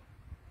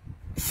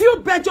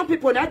 Few Belgian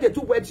people now they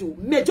do wedding.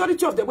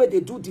 Majority of the way they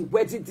do the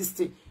wedding this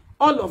thing,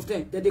 all of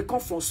them that they come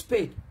from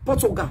Spain,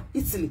 Portugal,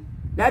 Italy.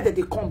 Now that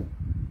they come,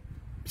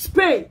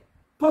 Spain,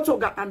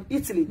 Portugal, and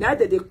Italy. Now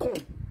that they come,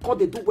 because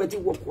they do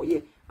wedding work for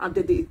here, and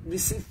then they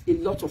receive a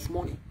lot of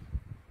money.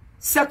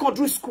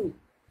 Secondary school,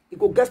 you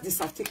go get the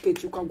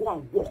certificate, you can go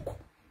and work.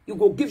 You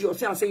go give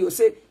yourself and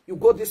say you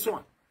go this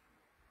one.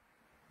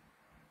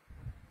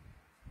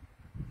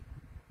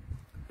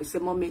 I say,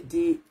 mommy,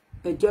 the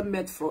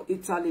enjoyment for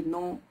Italy,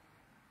 no.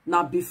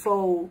 Now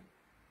before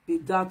be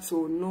that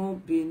so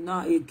no be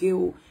now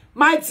again.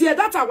 My dear,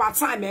 that's our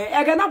time,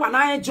 eh? Again, now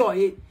I enjoy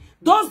it.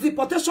 Those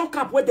deportation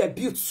camp where they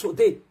built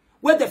today,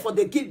 where they for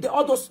they give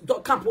all those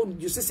camp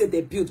you see say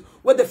they built,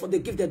 where they for they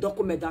give the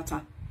document that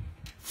time.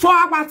 For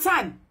our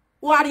time,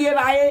 so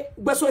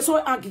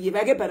angi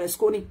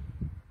beresconi.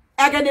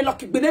 Again, the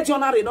lucky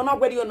benedionary, no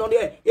where you know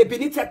a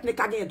bini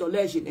technical again the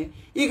legend.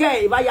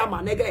 Ige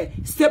Ivayama nege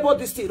stable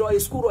district or a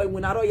school or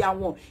winaro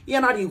yawo.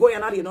 Yanari go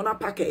yanari no na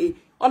pack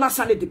on a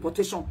Sunday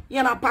deportation.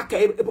 Yana pack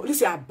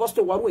police are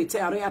Boston war we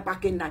tell area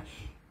packing night.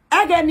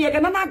 Again, you're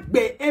gonna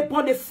be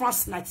upon the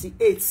France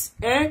 98.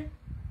 Eh?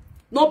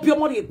 No pure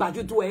money, but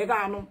you do a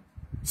no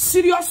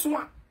serious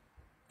one.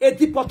 A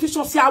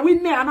deportation, see, I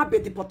win me and be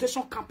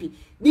deportation camping.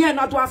 Near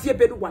not to have your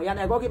bed, why, and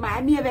I go get my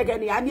near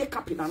again, I near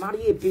camping and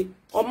I be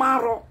or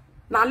maro.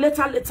 Now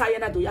later, I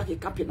do yaki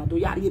camping and do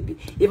yari.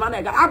 If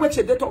I went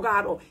to the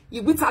Togaro,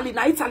 you Italy,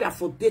 na Italy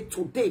for day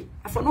to day.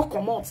 I for not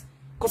come out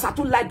because I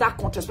don't like that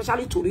country,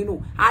 especially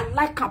Torino. I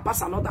like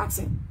campus and all that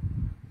thing.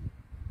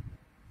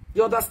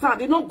 You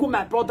understand? You not good,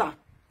 my brother.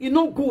 You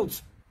not good.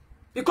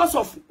 Because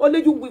of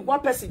only you with one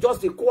person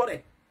just the quarrel.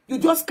 You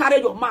just carry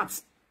your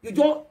mats. You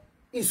don't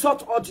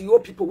insult all the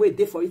old people wait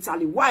there for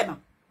Italy. Why, man?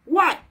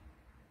 Why?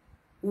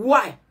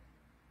 Why?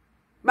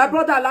 My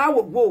brother, la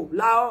will go.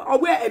 La or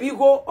where you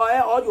go or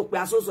you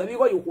so you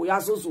go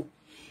you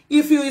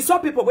if you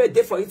insult people wait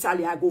there for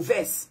Italy, I go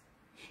verse.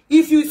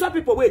 If you insult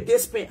people wait there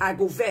Spain, I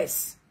go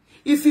verse.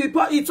 If you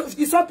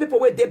insult people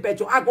wait there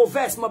Belgium, I go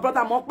verse. My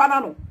brother, mo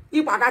banano.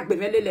 If I got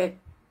bemelele.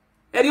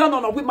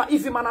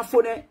 If you man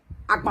phone,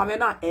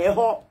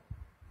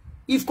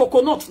 if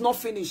coconut not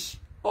finish,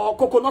 or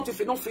coconut if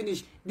you don't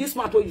finish. This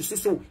matter you see,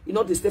 so you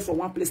know they stay for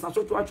one place. Now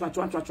so try.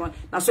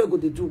 That's what you go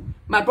to do.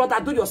 My brother,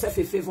 do yourself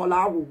a favor.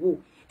 La wo.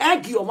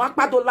 Egg your mark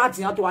pado lads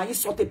to a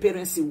sort of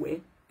parents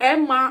away.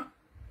 Emma,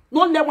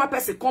 not let one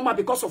person come out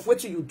because of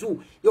what you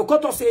do. You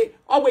got to say,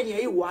 oh when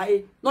you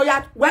why no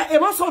ya where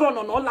ever so run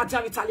on all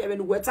Latian Italian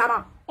when we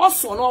tara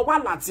also no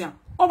one Latian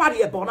over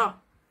the Ebona.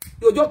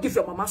 You just give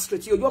your mama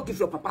straight, you just give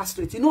your papa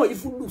straight. You know,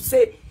 if you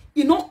say,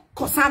 you know,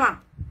 Kosana.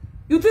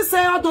 You just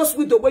say all those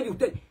with the way you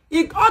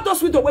take. All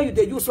those with the way you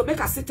they use, so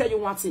make us tell you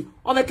one thing.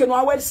 On the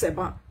canoe well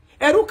seba.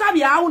 Eruka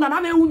via una na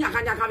me unya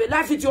kanya kave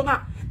life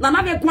jona. Na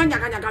na me kwanya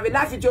kanya kave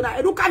life jona.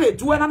 Eruka ve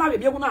duwe na me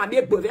biegu na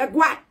me egbo ve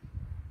gwa.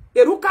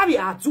 Eruka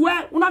via duwe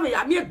una me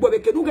ya me egbo ve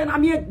kenuge na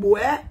me egbo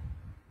e.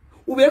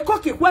 Ube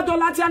koki kwa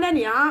dola tiane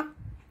ni ha.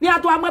 Ni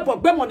ato amwepo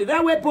gbe money re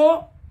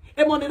wepo.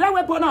 E money re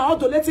wepo na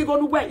auto let go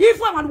nu we. If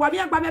one wa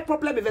bien gba me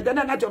problem with the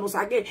na jono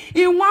sage.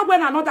 In one way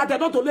another they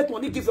don't let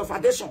money give your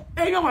foundation.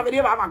 E yon wa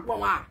ve ba gbon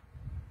wa.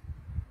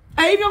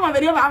 E yon wa ve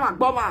ba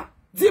gbon wa.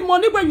 The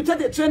money when you take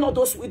the train all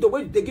those with the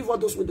way they give all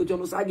those with the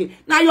journals again.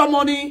 Now your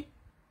money.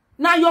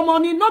 Now your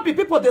money. Not be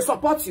people they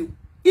support you.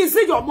 Is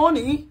it your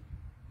money?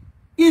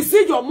 Is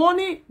it your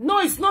money? No,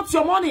 it's not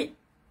your money.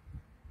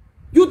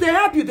 You they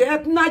help you, they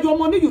help. Now your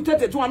money you take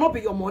the two and not be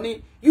your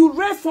money. You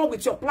raise for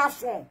with your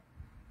platform.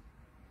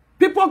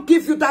 People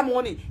give you that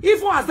money.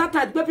 Even as that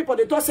time, where people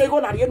they don't say go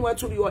na where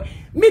to you.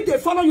 Me they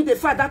follow you, they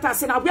fight that time.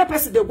 Say now where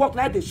person they work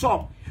like the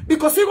shop.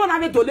 Because you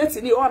gonna have donate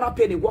in or not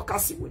pay the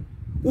workers away.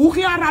 Who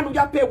here nu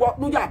ya pay what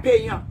nu ya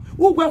pay ya?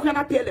 Who go here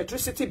na pay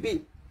electricity bill?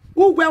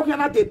 Who go here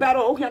na de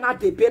barrel? Who here na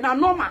de pay na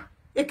normal?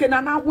 E can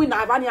na win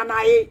na vanya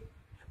na e.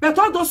 But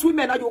all those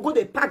women now you go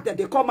they pack them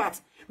they come out.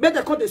 Make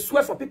they call they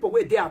swear for people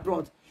where they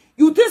abroad.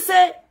 You just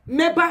say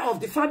member of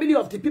the family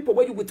of the people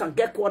where you with and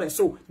get quarter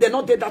so they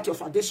not did that your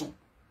foundation.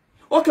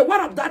 Okay,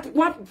 what of that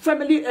one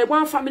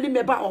family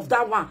member of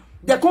that one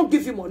they can't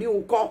give you money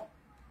who call.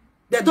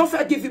 They don't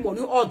fair give you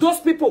money or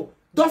those people.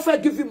 Don't fair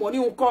give you money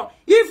who call.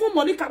 Even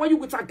Monica when you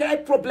with a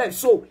get problem.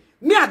 So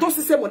me I don't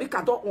say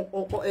Monica don't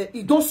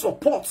it don't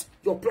support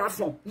your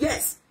platform.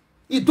 Yes.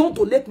 It don't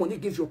donate money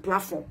give your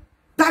platform.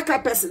 That kind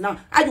of person now,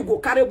 how you go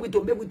carry with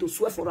them, with the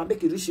swear for and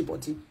make a rich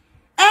body.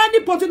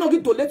 Anybody not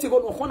get donate go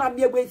no corner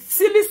me way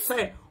silly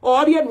say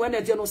or when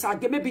a general say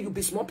maybe you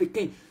be small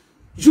picking.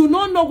 You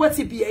don't know what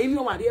to be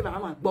even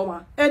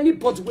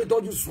anybody we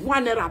don't use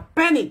 1 naira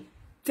penny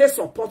they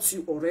support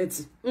you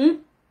already.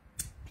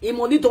 The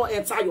money don't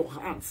enter your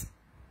hands.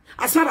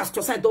 As far as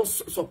Tosin don't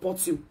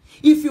support you.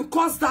 If you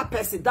cause that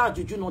person, that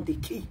juju not the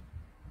key.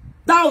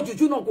 That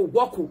juju not go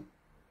walk.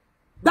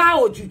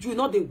 That juju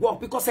not the work.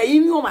 Because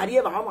you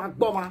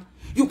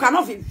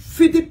cannot be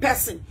feeding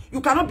person.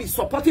 You cannot be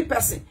supporting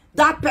person.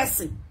 That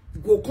person,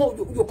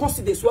 you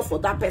consider this work for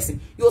that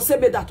person. You'll say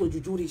me that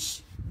juju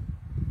rich.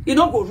 You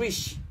don't go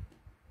rich.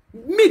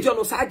 Me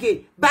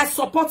Osagie, by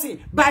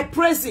supporting, by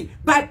praising,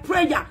 by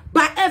prayer,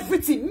 by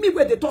everything. Me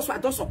where they talk, so I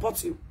don't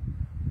support you.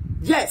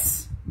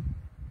 Yes.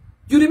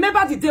 You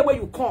remember the day when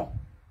you come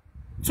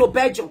to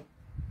Belgium?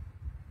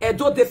 And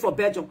don't day for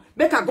Belgium.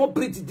 Make I go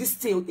breathe this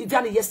thing. It's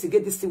only yesterday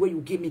this thing where you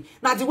give me.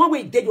 Now the one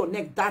where you did your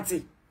neck that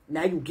day.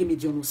 Now you give me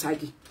Dion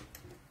Osagie.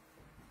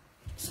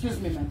 Excuse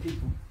me, my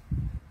people.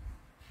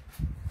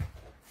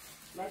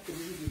 Like to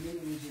read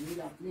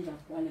the name.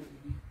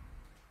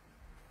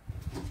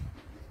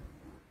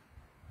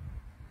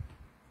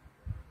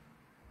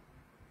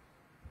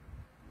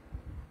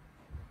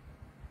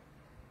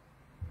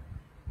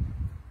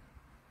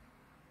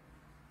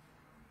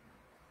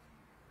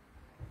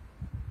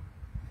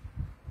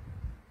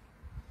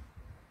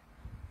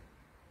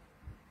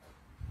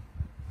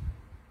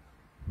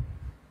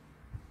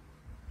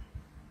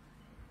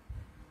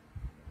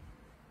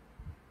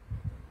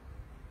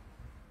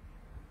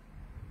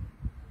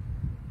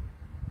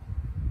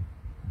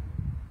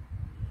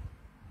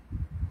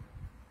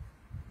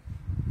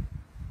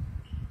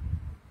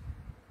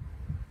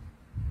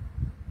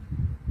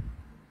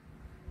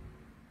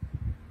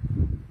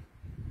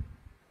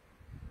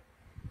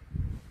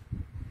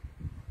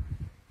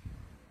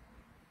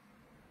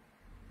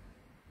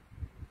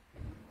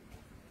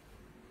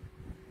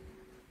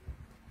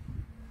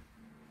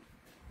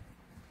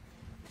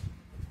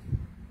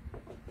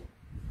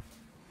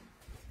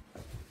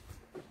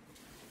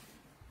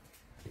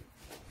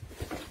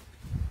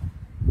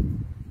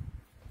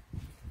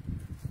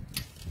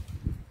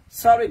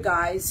 Sorry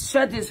guys,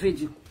 share this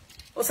video.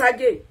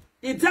 Osagie,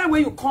 the day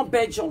when you come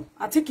Belgium,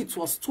 I think it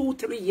was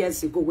 2-3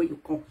 years ago when you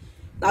come.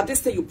 Now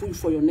this thing you put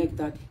for your neck,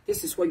 daddy.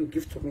 This is what you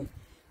give to me.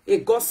 A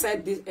God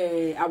said this,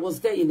 I was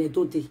there in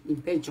Edo Day in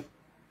Belgium.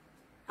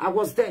 I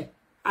was there.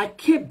 I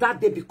came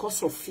that day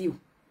because of you.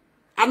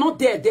 I know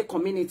there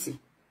community.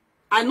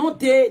 I know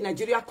there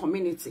Nigeria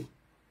community.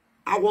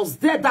 I was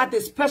there that day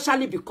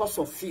especially because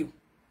of you.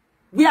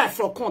 Where I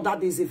from come,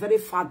 that is a very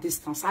far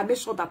distance. I make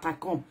sure that I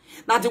come.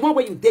 Now the one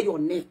where you dare your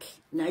neck,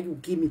 now you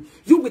give me.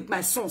 You with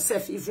my son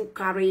self even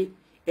carry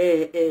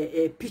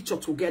a picture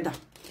together.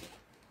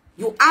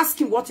 You ask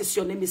him what is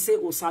your name, he say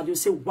Osagie. You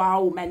say,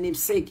 wow, my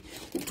name's sake.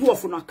 Two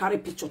of you carry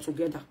picture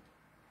together.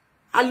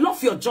 I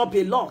love your job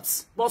a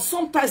lot, but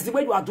sometimes the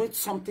way you are doing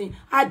something,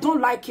 I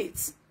don't like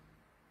it.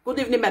 Good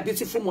evening, my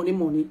beautiful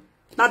money.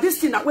 Now this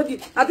thing, now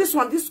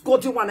this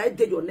golden one, I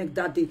did your neck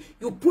that day.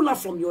 You pull out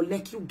from your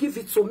neck, you give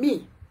it to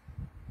me.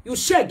 You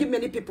share, give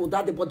many people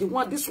that day, but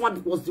this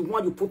one was the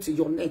one you put in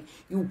your neck.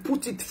 You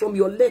put it from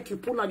your leg, you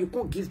pull out, you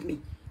can't give me.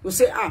 You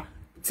say,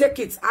 take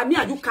it. I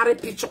mean, you carry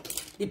picture.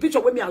 The picture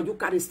with me, you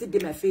carry still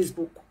in my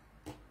Facebook.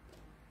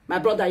 My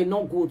brother, you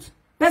not good.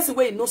 Person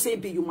where you know say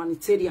be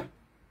humanitarian.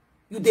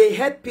 You they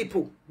help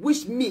people,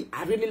 which me,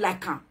 I really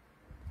like her.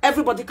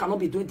 Everybody cannot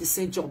be doing the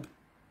same job.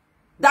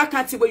 That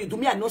kind of thing where you do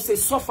me, I know say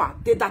suffer.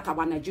 They that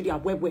about Nigeria,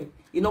 where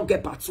you not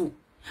get part two.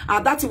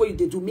 And that's where you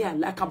they do me, I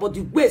like her. But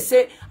the way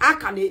say, I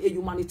can a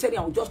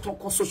humanitarian will just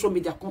talk on social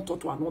media,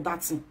 contact to another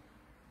thing.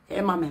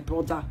 Emma, my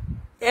brother,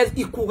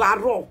 if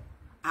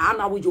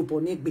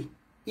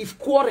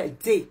quarrel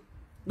day,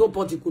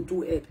 nobody could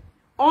do it.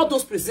 All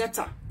those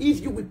presenter,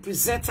 if you will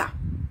presenter,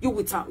 you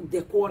will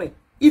the quarrel.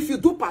 If you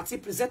do party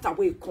presenter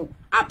where you come,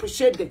 I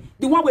appreciate them.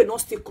 The one will not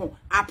stay come,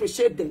 I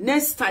appreciate them.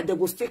 Next time they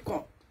will stay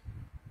come.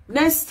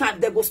 Next time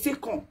they will still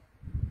come.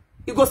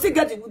 You go still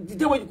get the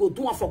day when you go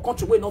do one for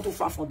country where not too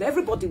far from there.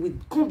 Everybody will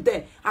come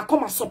there and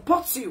come and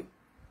support you.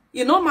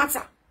 It no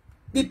matter.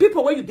 The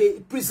people where you they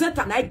present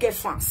and I get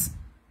fans.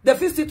 The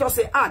visitor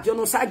say, you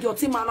know, side your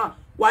team man.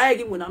 Why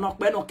you when not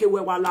when okay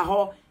where wala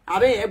ho. I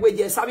mean, we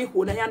just sabi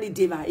who na yani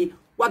deva.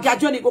 What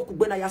gajo go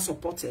kubena ya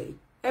support.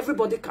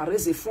 Everybody can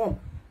raise a form.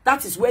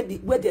 That is where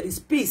there is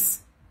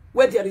peace,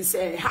 where there is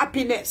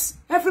happiness.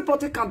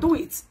 Everybody can do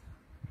it.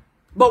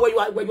 But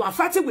when you are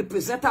fighting with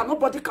presenter,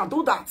 nobody can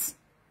do that.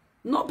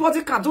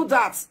 Nobody can do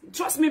that.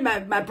 Trust me,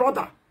 my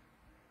brother.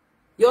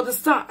 You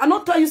understand? I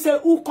not tell you say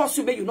who curse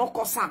you, may you not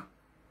curse him.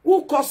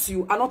 Who curse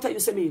you? I not tell you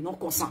say may you not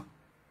curse him.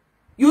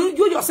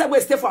 You yourself will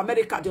stay for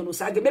America, you know,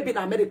 say maybe in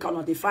America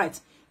not they fight.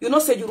 You know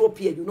say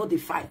European, you know they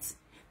fight.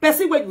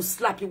 Person when you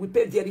slap, you will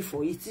pay dearly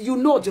for it. You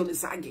know, John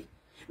Osagie.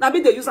 Now be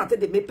they use until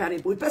they make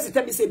parable. If person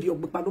tell me say be your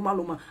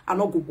luma, I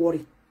not go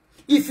worry.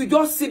 If you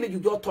just see me, you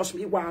just touch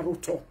me, wa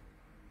roto.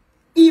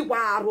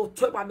 Iwa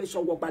roto wa me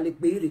sure work balek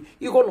bere.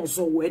 You go no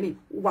so weni,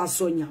 wa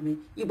so nyame.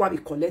 Iwa be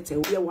collect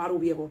we waro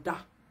we oda.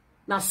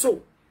 Now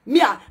so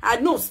me I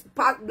know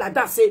part like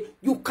that say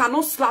you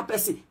cannot slap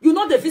person. You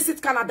know they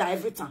visit Canada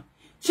every time.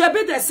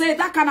 Shebi they say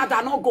that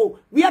Canada not go.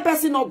 Where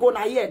person not go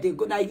na here they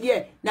go na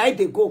here na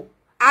they go.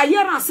 I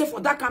hear and say for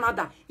that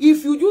Canada,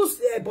 if you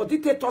use body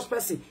touch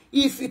person,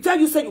 if you tell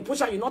you say you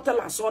push and you not tell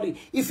her sorry,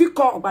 if you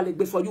call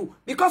Obalegbe for you,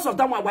 because of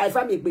that one, wife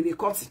make baby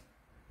cut.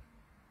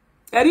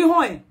 Eri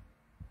hoen.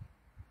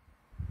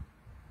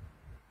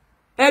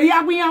 Eri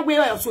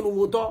agwe osunu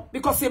wodo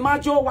because se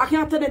majo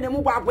wakia tell them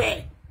mu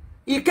bagwe.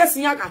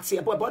 Ikesi ya gati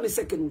ebo bo ni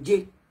second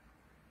uje.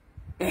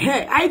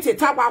 I te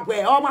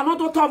tabagwe o ma no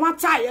do to ma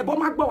tai ebo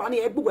magbo wa ni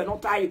egbuwe no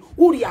tai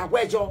uri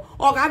agwejo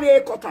o ga be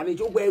kota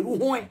bejo gwe ru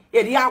hoen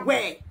eri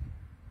agwe.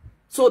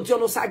 So, Dion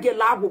Osagie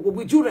labo,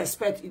 with due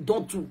respect, you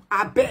don't do.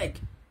 I beg.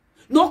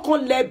 No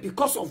come let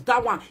because of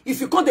that one.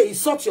 If you can't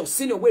insult your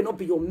senior, will not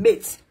be your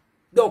mate.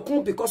 They'll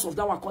come because of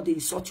that one. Can't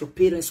insult your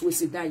parents? We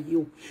say that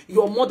you.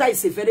 Your mother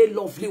is a very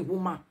lovely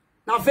woman.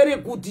 Now, very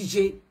good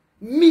DJ.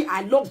 Me,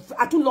 I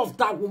do love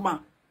that woman.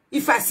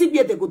 If I see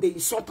where they go, they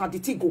insult her, the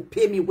thing go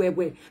pay me where.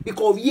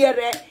 Because here,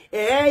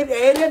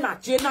 na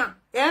jena,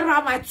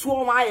 my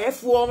tuoma,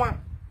 fuoma,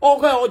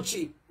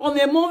 oge, on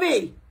a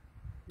movie.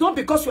 Don't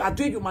because you are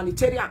doing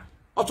humanitarian.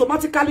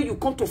 Automatically you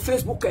come to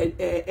Facebook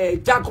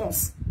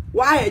jargons.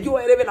 Why are you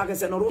even like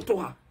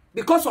a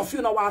because of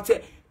you know what?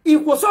 It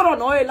was all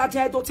no la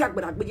jai do take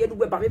but you do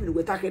baby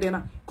we take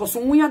na cause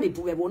we are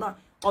na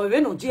or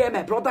we no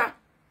GM brother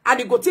and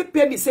you go take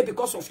pay me say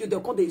because of you they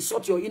come they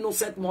insult your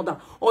innocent mother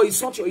or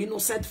insult your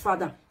innocent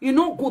father. You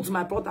know good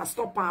my brother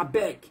stop and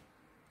beg.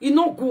 You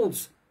know good.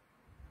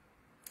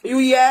 You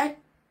hear?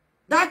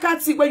 That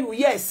can't see when you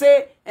hear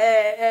say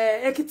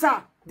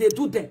Ekita they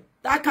do them.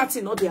 That can't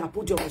know they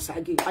happen Dion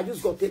Osagie. I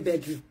just got to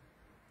beg you.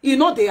 You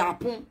know they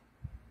happen.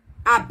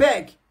 I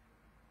beg.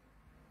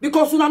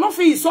 Because we are not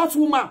feel insult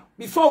woman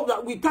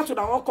before we touch on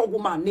our call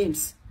woman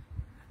names.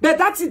 But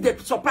that is they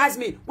surprise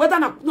me. Whether or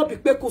not be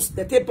pekos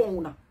the table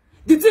una.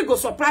 The thing go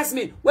surprise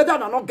me whether or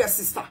not get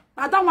sister.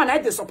 Now that one I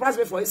they surprise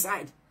me for his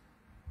side.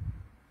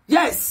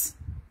 Yes.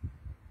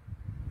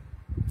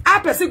 A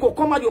person go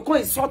come out, you call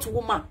insult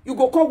woman. You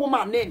go call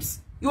woman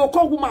names. You go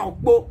call woman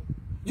okbo.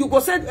 You go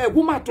say a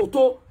woman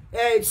toto.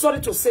 Sorry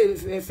to say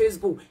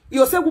Facebook.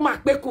 You say woman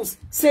pekus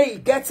say he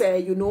get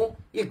you know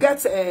he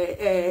get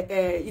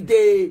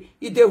ide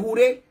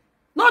hure.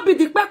 Not be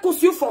the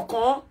pekus you for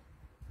con.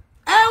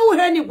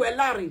 Anywhere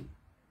Larry.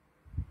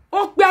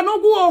 O pe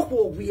anogu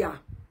ohu wia.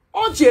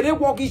 O jere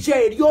wogi je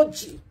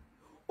erioji.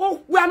 O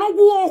pe anogu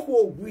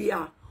ohu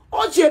wia.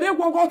 O jere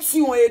wogo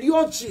ti on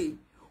erioji.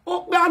 O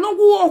pe anogu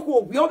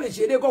ohu wia o be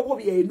jere gogo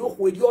bi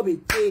enohu eriobe.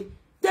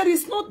 There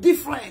is no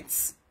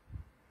difference.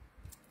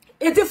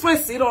 A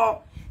difference at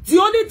all. The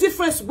only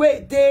difference where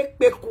they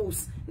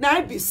pekus now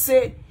I be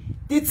say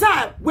the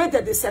time where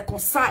they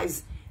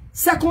circumcise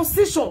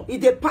circumcision in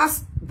the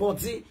past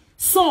body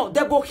so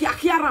they go here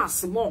and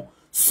small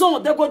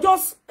Some they go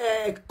just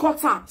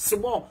cut am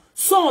small.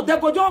 Some they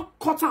go just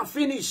cut am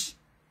finish.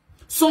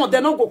 Some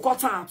they no go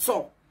cut am at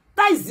all.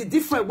 That is the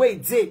different way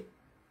it dey.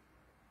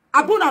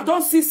 Abuna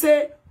don't see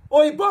say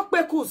oyibo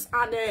kpekus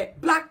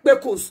and black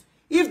kpekus.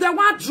 If they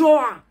want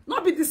draw,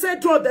 not be the same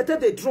draw that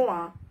they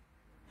draw.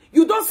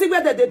 You don't see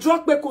where they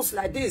draw kpekus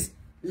like this.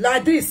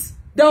 Like this.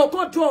 They will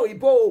go draw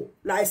oyibo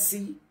like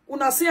see.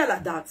 Una see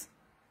like that.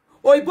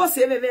 Oyibo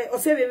se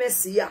meme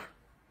siya.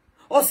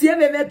 Or se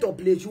meme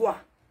double joa.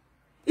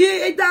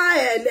 You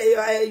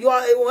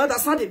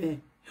understand me?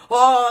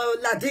 Or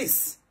like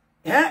this.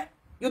 Eh?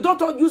 You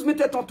don't use me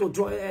to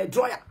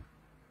draw.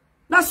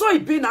 That's how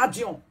it be now,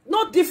 Dion.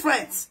 No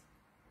difference.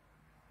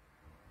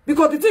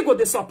 Because the thing go,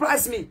 they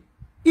surprise me.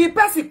 If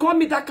person call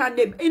me that kind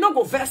of name, it not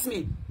go vex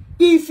me.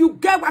 If you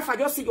get wife, I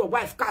just see your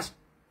wife cash.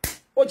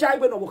 Oja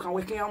iwe no wokan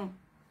weke am.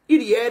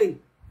 Iri ere.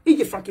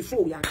 Ije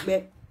frankifo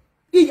yagbe.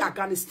 Ije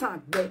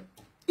Afghanistan gbe.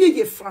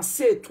 Ije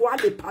français, toi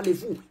le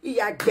parlez-vous.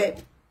 Ije gbe.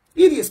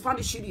 Iri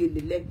Spanish iri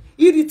lele.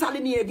 Iri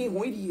Italian iri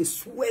hon iri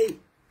sway.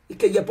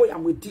 Ike yebo ya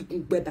mwe dik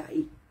ngbe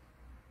dai.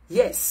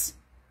 Yes.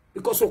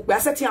 Because we are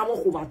setting our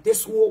over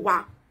this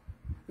war.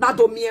 Na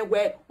do me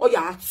we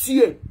oya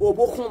tie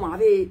obokun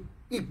mare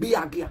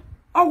igbiagia.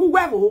 Ogu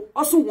wewo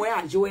oso won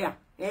ajo ya.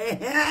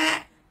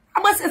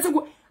 Amase se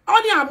go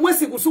oni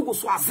amwese go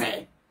so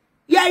ase.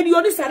 Ya ni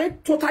oni sare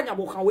total nya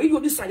bokan we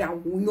oni sare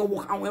awunyo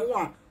bokan we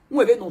won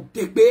won be no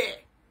degbe.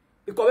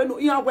 Because we no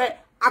yan we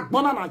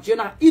agbona na je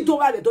na ido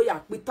wa le do ya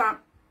pita.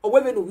 Owe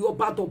no we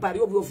oba do bari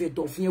obi ofe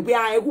do fie we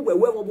an egu we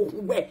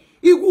bokun we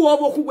igu wo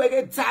bokun we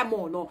get time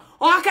on no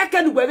o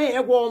akeke nu we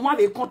ego ma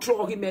be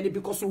control him many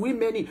because we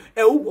many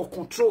wo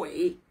control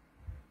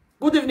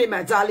good evening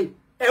my darling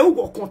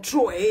wo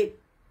control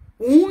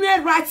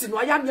unwe right no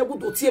aya me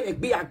do tie me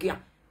gbe agia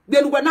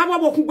gbe nu we na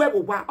bokun we bo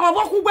wa o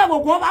bokun we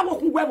bo ba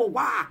bokun we bo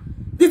wa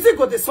this thing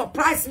go dey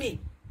surprise me.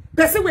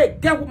 Person we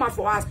get woman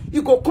for us,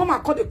 you go come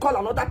and call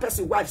another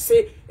person wife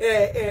say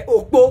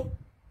okpo.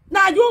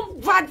 Now you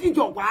value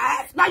your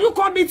wife. Now you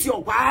come meet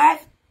your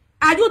wife.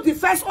 Are you the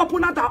first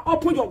opener that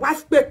open your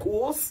wife's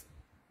bekos?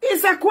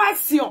 It's a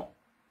question.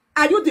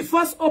 Are you the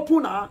first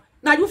opener?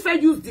 Now you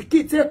first use the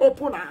key to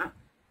opener.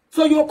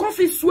 So your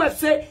coffee sweat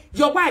say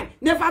your wife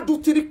never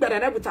do trick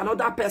better with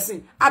another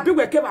person. I be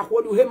where came back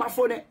when you hear my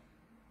phone.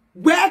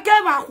 Where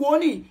came back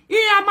when he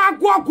am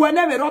go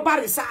whenever robber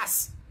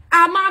resource.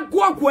 Am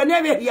go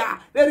whenever here.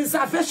 The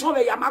reservation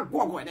where am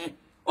go whenever.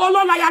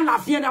 Olola ya la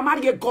vie na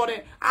marie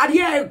gore ari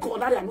e go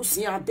na ya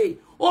nusi ade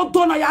o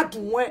do na ya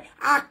dunwe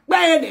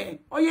ape ne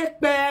oye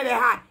pe re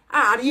ha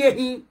ari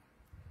ehin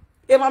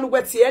e ma nu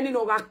gweti eni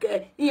no ga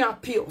ke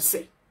in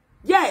say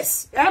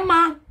yes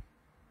Emma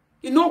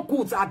you know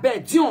good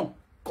abeg Dion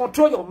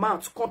control your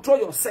mouth control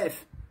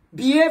yourself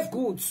behave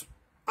good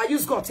I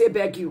use God to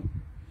beg you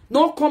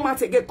no come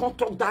out again come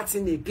talk that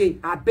thing again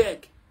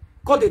abeg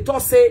cause they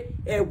talk say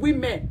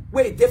women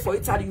wey dey for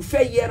Italy you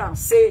fair hear and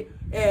say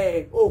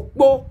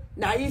okpo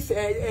na if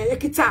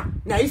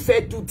ekita na if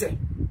do them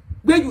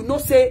where you know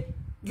say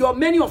your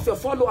many of your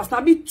followers na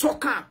me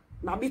talk am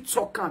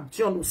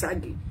Dion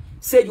Osagie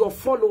say your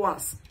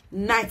followers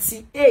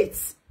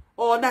 98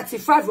 or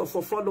 95 of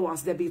your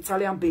followers they be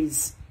Italian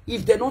based.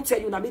 If they don't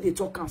tell you na me they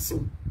talk am so.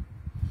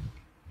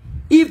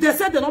 If they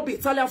say they not be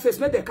Italian face,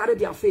 make they carry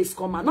their face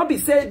come and not be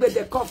saying but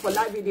they come for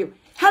live video.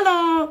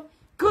 Hello,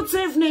 good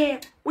evening.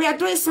 We are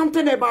doing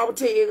something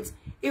about it.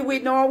 If we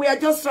know, we are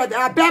just trying to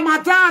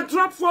madam,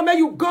 drop for me,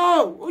 you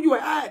go. Who you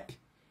help?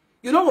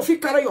 You know, if you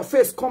carry your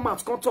face, come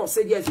out, come talk,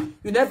 say yes,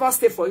 you never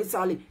stay for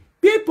Italy.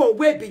 People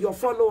will be your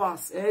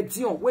followers,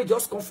 Dion, we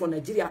just come from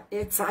Nigeria,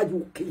 enter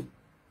UK.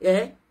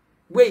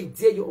 Wait,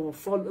 there your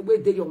follow,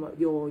 wait, there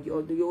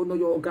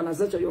your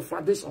organization, your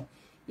foundation.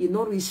 You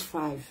not reach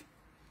 5.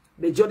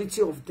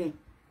 Majority of them,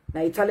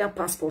 the Italian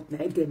passport,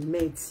 now they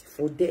made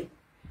for them.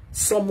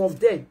 Some of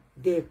them,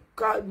 they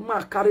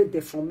carry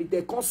them from me.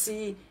 They can't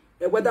see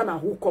whether na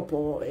hook up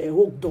or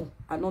hook down.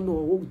 I don't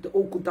know,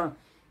 hook down.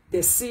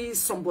 They see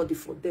somebody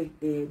for them.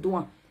 They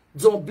don't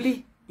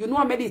bleed. You know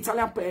how many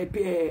Italian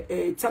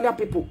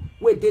people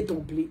where they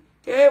don't bleed.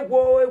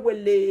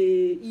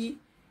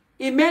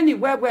 In many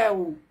where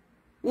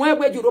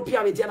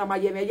European region ma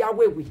yeme ya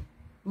wewe.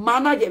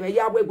 Mana yeme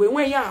ya wewe.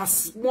 When ya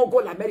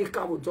smuggle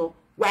America would do.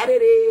 Where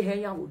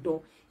henya would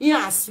do.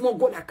 Ya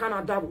smuggle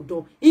Canada would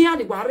do. Ya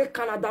the ware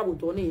Canada would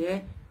do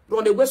ni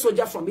runaway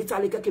soldier from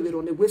Italy keke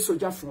runaway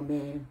soldier from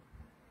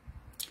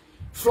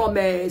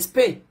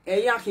Spain.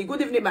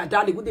 Good evening, my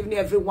darling. Good evening,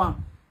 everyone.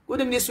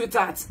 Good evening,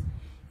 sweetheart.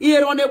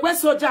 Here on the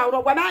West soldier,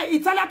 when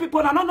Italian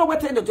people, I don't know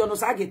what the Dion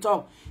Osagie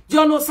talk.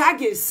 Dion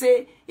Osagie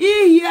say,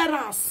 he hear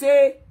and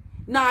say,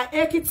 na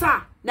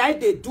ekita, na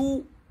they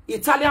do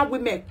Italian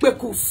women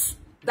kwekus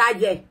that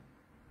year.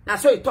 Now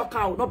so he talk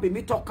out, not be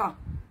me talking.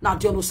 Now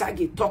Dion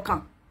Osagie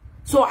talking.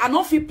 So I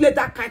don't feel play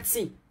that kind of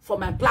thing for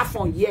my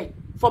platform here.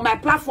 For my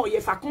platform here,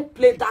 if I can't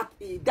play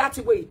that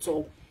way it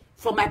all,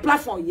 for my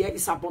platform here,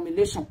 it's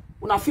abomination.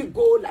 When I feel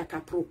go like a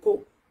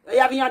proco.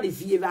 Ya vient de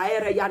vie va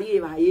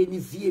arrive ni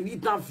vie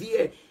dans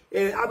vie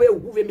ave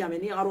ouve mi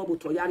ameni arobo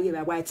to ya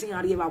arrive wa tin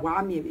arrive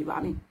wa mi e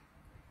ba ni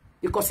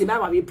because he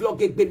might be blog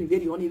get baby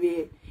very on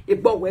the a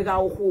boy wega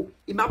who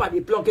he might be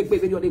blog get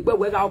baby on the boy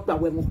wega up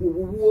when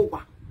who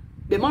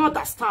the man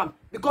understand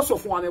because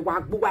of one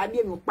work but I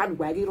mean pan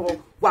where it all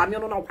one me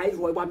no why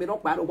roy one me no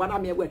kwaro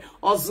one me we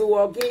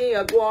Osagie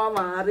agwa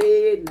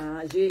mare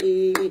na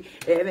je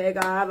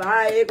emega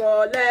vai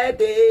go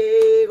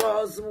lede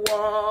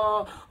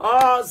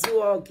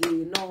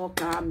Osagie no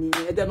come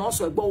then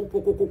also go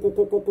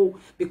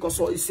because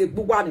it's a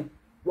bugwane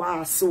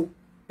wa so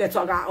better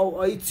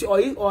or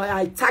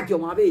I tag your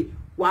my baby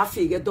wa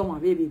figure don my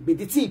baby but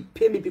the thing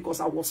pay me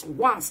because I was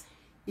once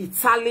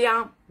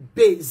Italian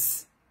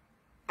based.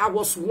 I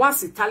was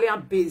once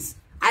Italian based.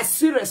 I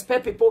still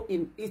respect people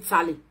in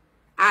Italy.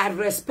 I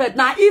respect.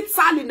 Now,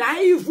 Italy, now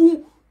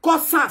even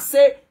Kosan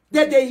say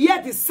that they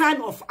hear the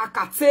sign of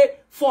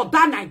Akate for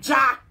that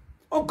Nigeria.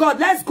 Oh God,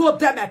 let's go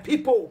there, my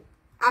people.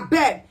 I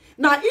beg.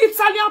 Now,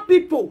 Italian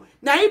people,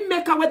 now he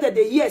make a way that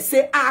they hear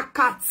say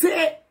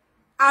Akate,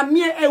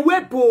 Amie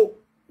Ewebo,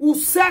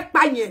 Usek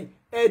Panye,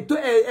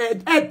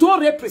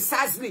 Edore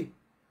precisely.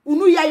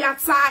 Unu ya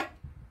yatai.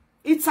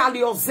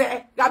 Italy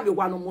oze, Gabi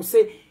wano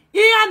say.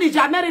 Iya ni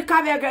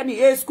America vegani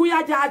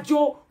eskuya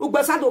jajo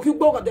ugbesado ki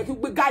gbogo de ki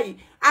gbegai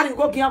ari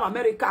go kiam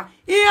America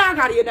iya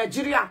gari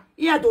Nigeria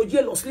iya do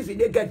je lo sleeve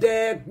ni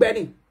gede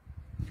gbeni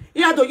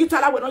iya do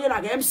yitala we no ye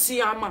na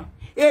MC ama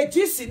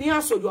ejisi ni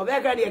asojo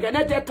vegani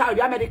egene de ka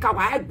America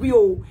wa egbi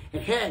o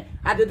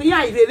ade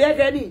iya ire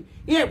vegani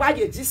iya gba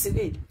je jisi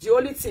ni the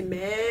only thing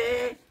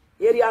me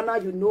area na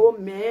you know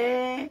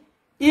me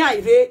iya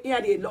ire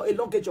iya de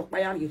elonge jokpa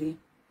ire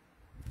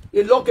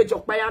elonge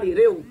jokpa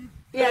ire o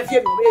iya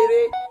fie mi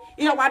ire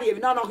iya wadi e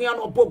na no ya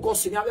no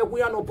bogos ni awe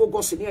ya no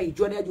bogos ni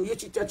ijo na ajo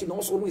yechi church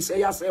no so nu se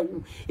ya se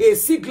wu e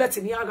siglet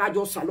ni aga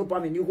jo salopa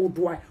me ni go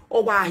do ai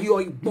o wa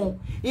ahio igbon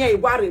iya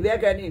iware be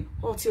ga ni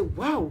o ti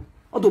wow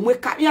o do mo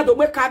ka iya do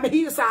mo ka me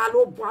hi sa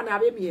lo bo na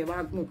be mi e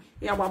ba gun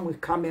iya wa mo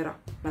camera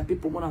na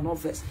people mo na no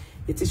first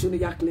it is only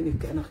ya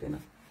clinic na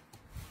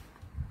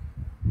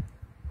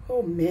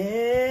oh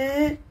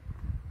man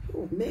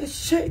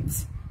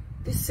shit,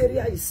 this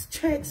area is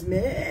shit,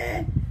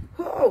 man.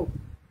 Oh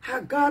I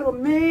got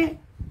man.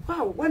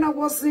 Wow, when I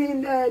was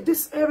in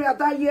this area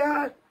that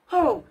year,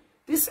 oh,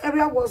 this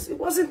area it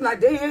wasn't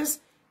like this.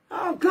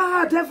 Oh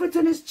God,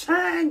 everything is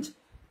changed.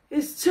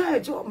 It's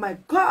changed. Oh my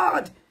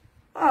God.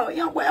 Oh,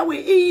 yeah, where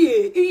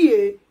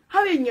we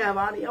how in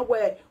Yaman,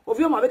 where of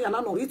your mother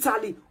no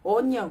Italy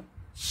or no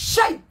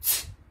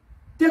shit.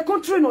 The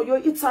country no your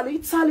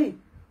Italy.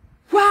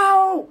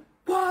 Wow,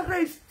 what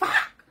a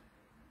fuck.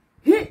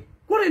 Hey,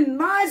 what a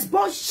nice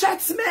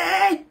bullshit,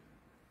 man.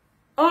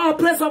 Oh,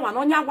 praise one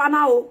on ya one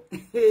now.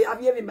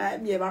 Have you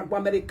me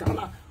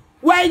Americana?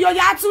 Where you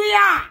ya to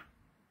ya?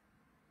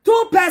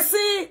 2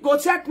 person go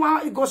check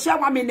one, go share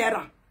 1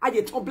 minera. I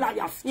get to blood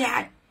ya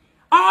fine.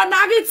 Oh,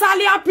 now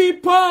Italian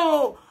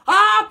people.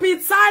 Oh,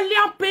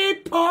 Italian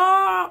people.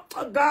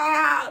 Oh,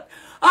 God.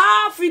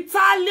 Oh,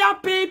 Italian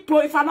people.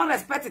 If I don't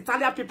respect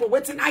Italian people,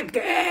 waiting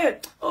again.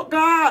 Oh,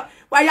 God.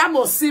 Why am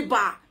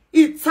Osiba?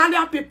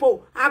 Italian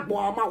people, agbo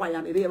ama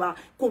wayanireva,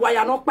 ku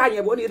wayanokpa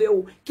yeboni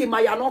reo, ki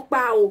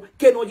mayanokpa o,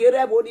 ke no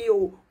yereboni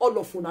o, all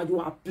of una you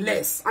are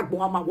blessed.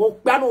 Agbo ama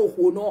wo gba no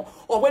ho no,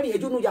 or when you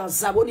no ya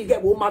zaboni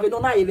ge wo ma be no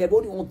na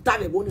eleboni on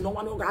taleboni no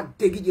one ga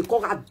degije ko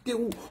ga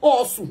dewu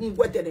o su hu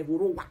wedene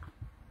borowa.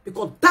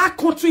 Because that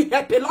country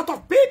help a lot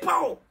of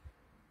people.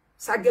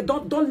 So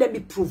don't let me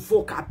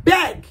provoke. I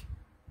beg.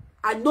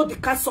 I know the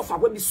kind of suffer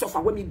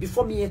when me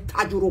before me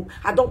enter Europe.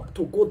 I don't want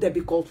to go there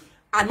because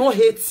I don't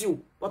hate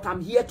you. But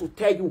I'm here to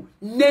tell you,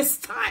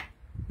 next time,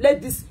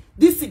 let this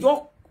is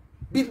your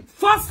be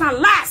first and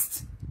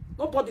last.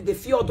 Nobody they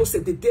fear those the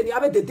deni.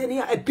 I the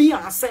deni a be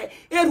and say,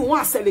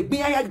 everyone say le be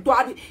ya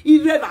doari.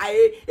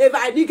 If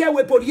I nigga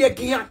we poli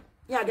ekian,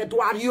 ya get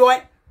doari yo.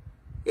 A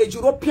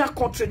European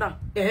country now,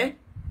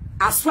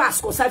 as far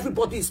as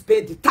everybody is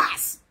paid the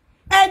tax.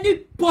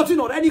 Anybody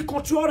or any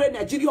country or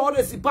Nigeria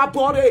or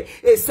Zimbabwe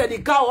or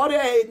Senegal or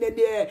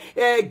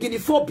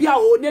Guinea-Phobia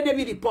or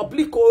any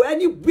republic or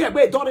anywhere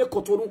where don't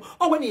Cotonou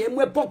or when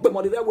you bought the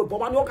money there with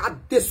Bomano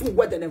at this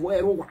weather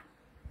never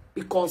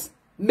because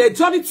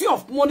majority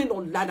of money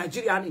on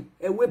Nigeria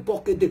and we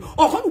book it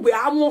or we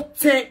are more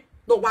 10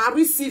 no one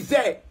receive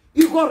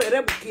you go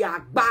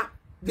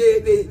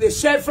the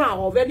chevron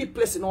of any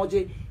place in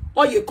OJ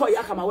or you call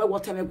Yakama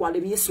whatever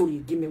Gualemi so you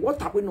give me what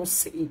are we not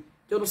saying?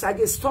 You know,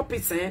 say stop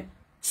it,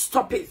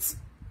 stop it.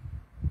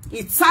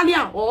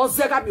 Italian or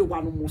Zega mi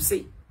wanu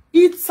muse.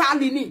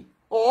 Italy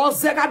or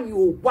Zega mi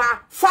wa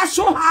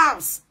fashion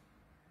house.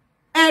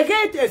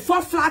 Again a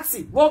 4 flats.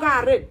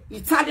 Woga red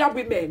Italian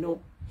women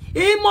no.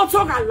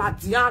 Motor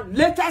Latian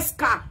latest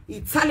car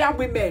Italian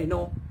women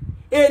no.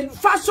 A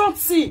fashion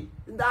scene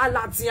that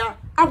Latian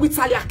and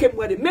Italia came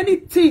with many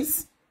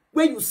things.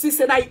 When you see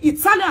say that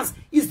Italians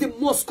is the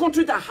most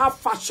country that have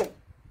fashion.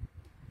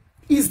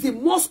 Is the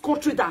most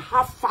country that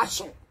have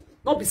fashion.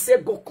 Not be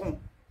say go come.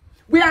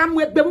 We are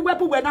with the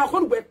people when I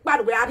hold we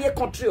bad we are the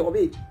country of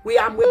it. We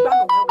are with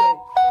bad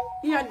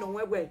here no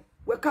where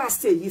we can't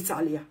stay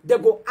Italy. They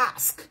go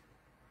ask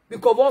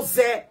because what's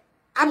there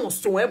I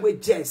must to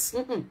with Jess.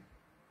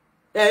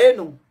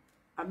 No.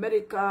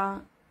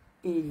 America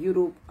in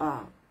Europe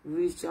are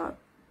richer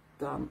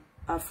than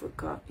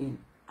Africa in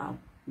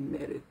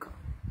America.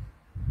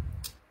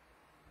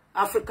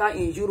 Africa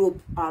in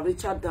Europe are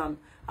richer than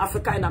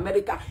Africa in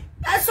America.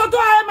 So do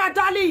I, my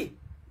darling.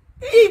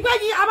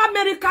 I'm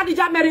America, did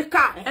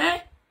America, eh?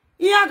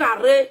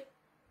 Iagare.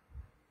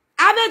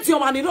 Ave ti o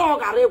mani no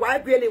gare wa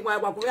bi ele wa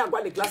gwa ya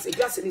gwa le class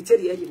ni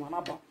teri e ni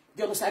wana ba.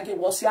 Di ono sa ke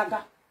wo si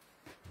aga.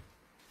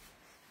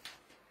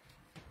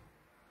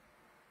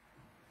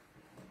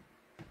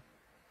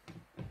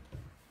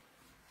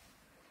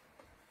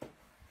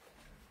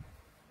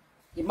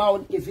 Ima o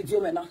video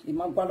me na,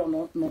 ima gwa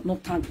lo no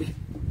tangbe.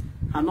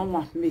 Ano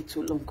ma me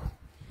too long.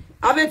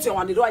 Ave ti o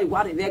mani ro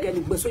iwa re vege ni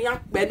gbe so ya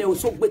pe ne o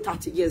so gbe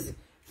 30 years,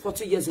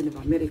 40 years in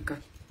America.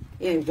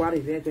 E wa re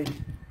vege ni.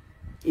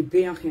 E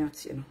be an kan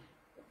ati no.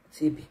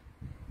 Sibi.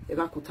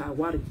 Ega kuta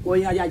wari. Go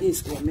ya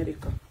is to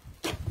America.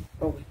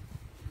 Oh.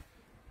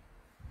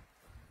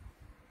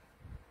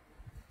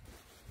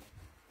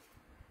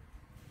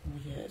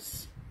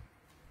 Yes.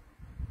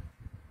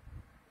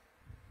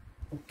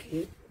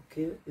 Okay,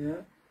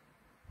 yeah.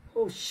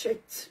 Oh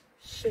shit.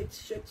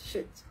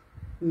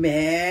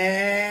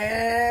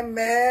 Man,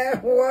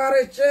 what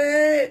a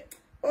shit.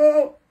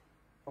 Oh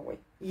wait.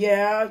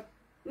 Yeah.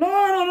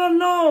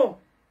 No.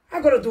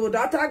 I gotta do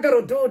that.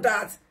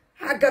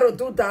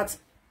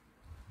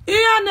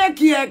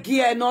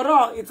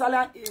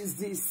 Italian is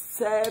the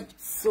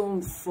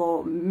same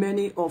for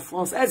many of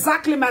us.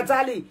 Exactly, my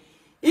darling.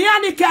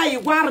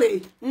 Ianike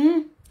worry.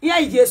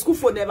 Iya school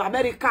for never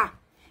America.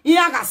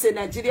 Iya ga say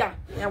Nigeria.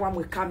 Iya wa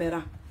mu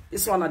camera.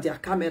 This one of their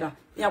camera.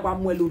 Iya wa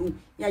mu eluru.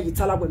 Iya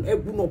yitala when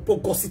egwu no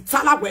pogosi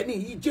tala when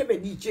ni ije be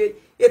ni ije.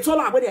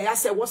 Etola when ya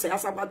say what say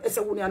asaba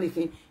ese woni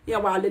anikin. Iya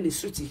wa le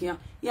street here.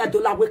 Iya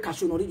dola we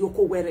kasho no ri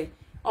yoko were.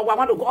 Oh, I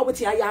want to go over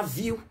to your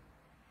view.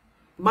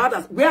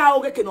 Mothers, where are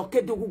we can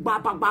okay do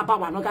baba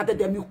one got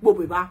them you go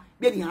with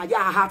maybe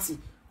hearty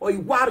or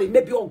you worry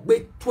maybe you'll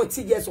wait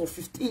 20 years or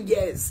 15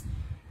 years.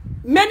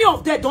 Many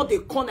of them don't they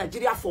come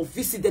Nigeria for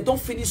visit, they don't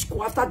finish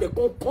school after they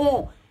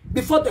come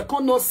before they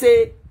come not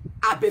say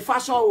Abe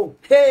fashion. Oh,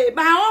 hey,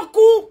 my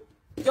uncle,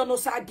 you know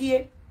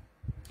Osagie.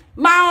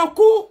 My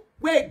uncle,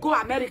 where go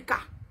America,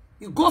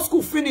 you go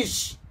school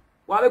finish.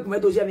 Why we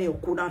do jamais au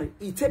kunare?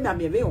 Il te m'a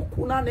mis au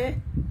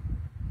kunane.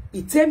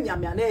 Item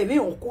yamiane eve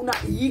onkuna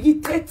yigi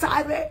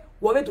tetare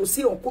wo be to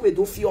si onku be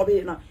do fi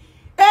obe na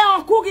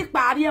onku ki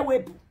pari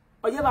ewebu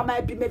oye ba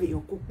ma bi me be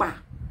onku pa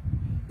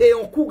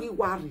onku ki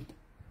wari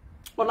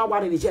ona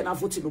wari ni je na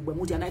vote no gbe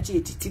mu dia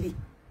 1983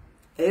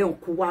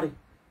 onku wari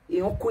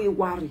onku I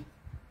wari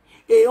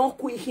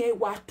onku ihe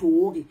wa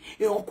tori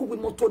onku bi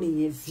moto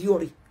ni yen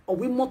viori o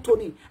wi moto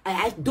ni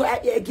ai do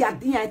egi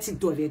adin ai ti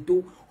do re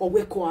do o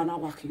we ko ana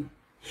wa ki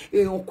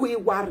onku I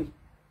wari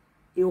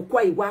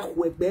kwa iwa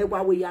hwegbe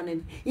wa we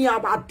yanen iya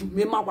ba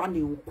dume ma wa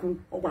ne oku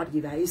o wa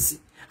dira esi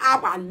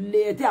aba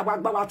le de aba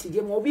gba wa ti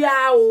je mo obi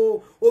a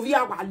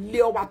wa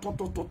le o wa ton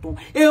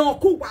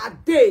oku wa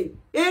de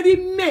eri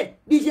me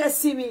bi je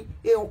simi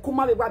oku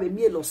ma be gba be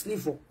mi lo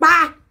sleeve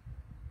pa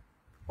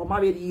o ma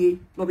be rie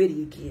no be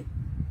rie kie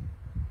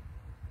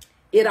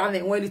era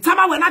ne woni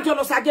tama we na je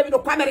lo sa je bi no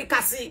kwa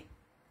America si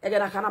e ga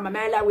na kana ma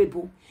mela we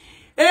bu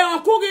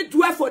oku gi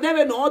duefo ne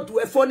be no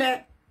duefo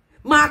ne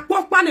ma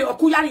pokpa ne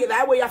oku ya ri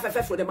we ya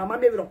fefe for the mama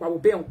me ro pa wo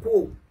be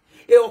nko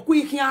oku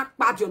ikia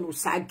pa jo no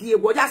sagie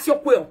wo ya si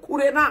oku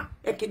okure na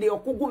ekine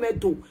oku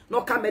gumedo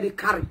no kameri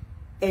kari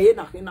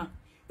na hina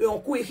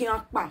oku ikia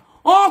pa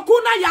oku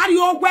na yari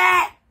ogwe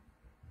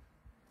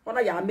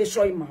ona ya me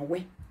show ma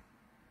we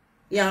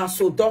ya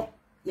sodo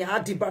ya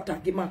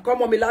dibata gi ma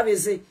komo mi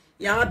laveze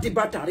ya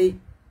dibatare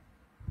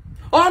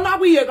ona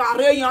wi ye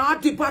gare ya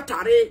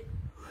dibatare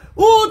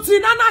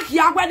utina na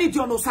kia gwe ni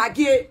jo no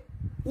sagie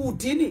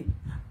udini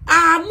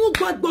amu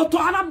gbogboto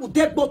ana mu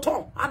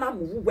degboto ana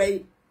mu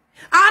we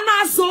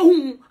ana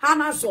zohun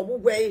ana zo mu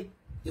we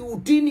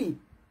udini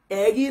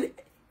eri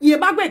ye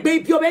ba gbegbe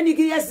ibi obe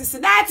ni yes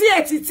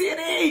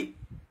 1983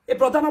 e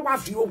brother na wa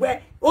fi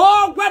ogwe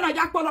na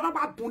ya polo na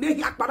wa bun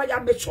ehi apara ya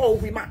me sure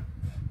wi ma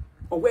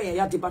ogwe yen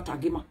ya debata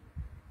gima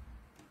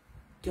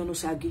Dion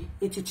Osagie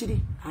 83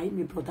 ai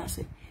mi brother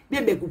say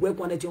me gbegbe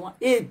ko na je won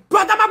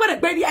brother ma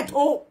gbegbe ri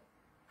eto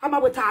ama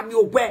we ta mi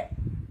ogwe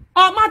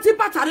o mati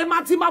patare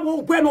mati ma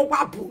wo gwe no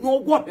kwa bu no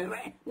gwo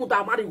bere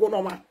muta mari go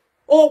no ma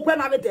o gwe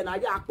na be de na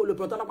ya akpolo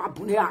brother na kwa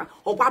bu ne ya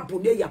o kwa bu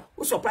ne ya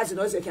o surprise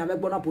no se ki ame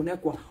gbo na bu ne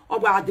kwa o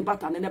gwa adi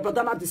bata ne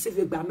brother na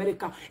deceive gbe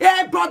America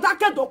brother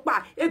ke do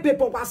pa be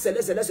bo wa sele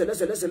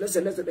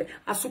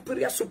a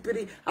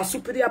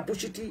superior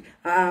bushiti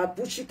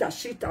bushita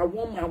shit a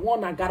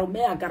one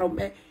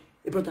agarome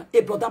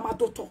brother ma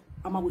toto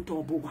ama we to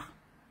obuwa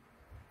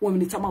wo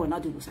mi tama we na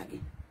Dion Osagie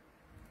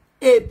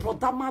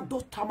brother ma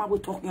do tama we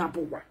talking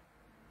about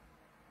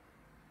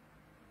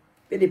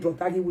the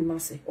brother we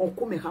must say on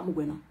come hamu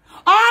gwe na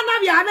na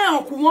bia na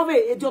oku mo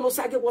be Dion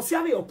Osagie wo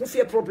sia be oku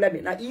fie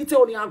problem na ite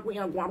oni agwen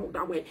agwa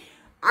da we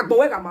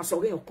agbowe ga maso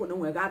ge oku no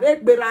we ga be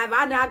gbera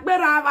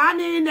va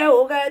ni ne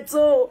o ge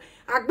to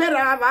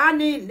agbera va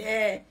ni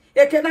ne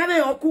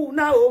Ekenave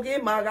okuna ogi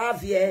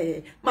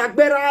magavie,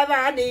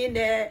 magberava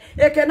nine.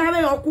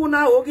 Ekenave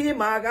okuna ogi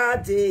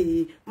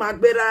magade,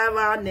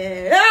 magberava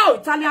ne. Oh,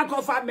 Italian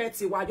government,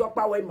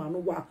 wajokpa we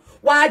manuwa.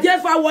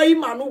 Wajefa we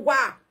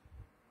manuwa.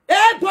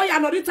 Boy, I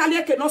know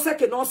Italy ke no se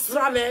ke no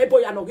srave.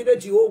 Boy, I know gide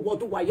di o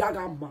wodu wa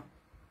yaga ma.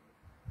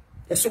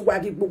 Esu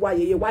wadi buwa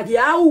ye wadi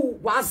au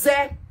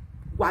waze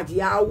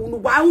wadi au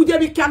nu wa uje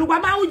bi kanu wa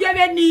ma uje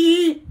be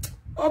ni.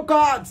 Oh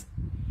God.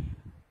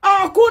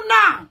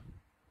 Okuna.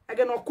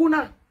 Again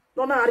okuna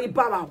no na ri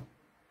baba.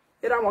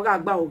 Era mo ga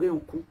gba oge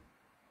onku.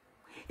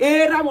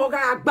 Era mo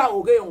ga gba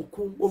oge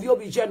onku. Ovi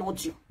obi je no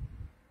ti.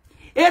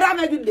 Era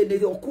me bi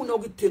le okuna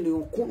ogi tele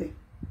okune.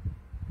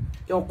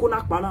 E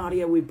okuna pa na ari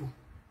ewebu.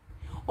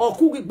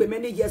 Oku gbe me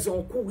ni yes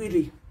oku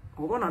gire.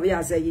 Ogo na be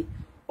azeyi.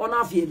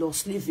 Ona vie lo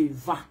sleeve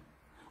va.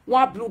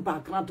 One blue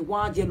background,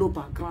 one yellow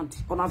background.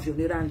 Ona vie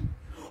ni ran.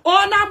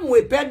 Ona mu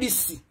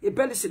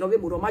epelisi no be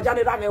mu ro ma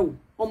jane ra me o.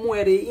 Omu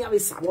ere yan be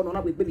sabo no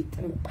na be bi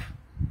tempa.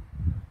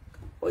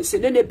 O se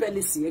ne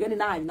epelisi again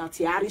na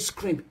ti Irish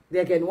cream. They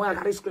again one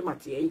Irish cream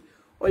ati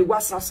o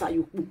iwa sasa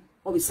yuku.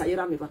 O be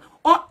sayera me ba.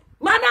 O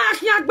mana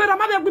akia gbera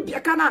ma be bi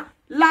kana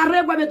la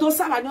regwa be do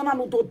sala nyona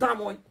no do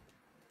damo.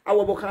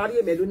 Awo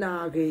bokari melu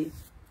na ge.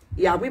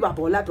 Ya wi ba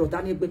bola to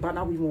dani gbe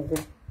bana wi mo ko.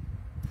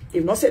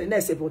 If not say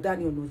the brother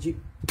ni onoji,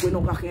 we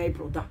no ka kan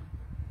brother.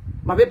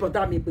 Ma be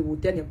brother mi pe wo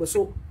ten e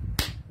so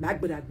ma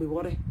gbe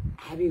wore.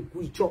 A be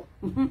ku ijo.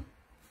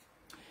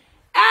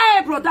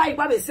 Brother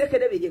ipa be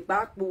sekede be je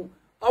papo.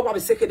 O ba be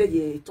sekede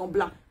je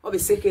tombla. O be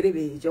sekede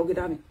be je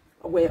ogeda mi.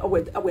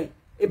 Owe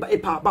e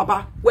pa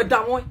baba we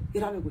da won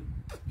ira me gbe.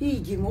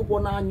 Iji mo bo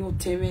na anyu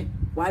teme.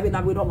 Wa be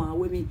na we do ma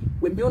we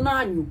mi o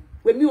na anyu.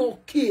 We mi o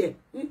ki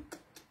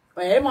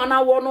e. Ma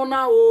na wo no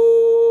na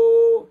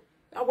o.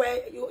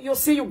 You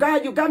see, you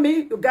got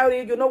me.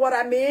 You know what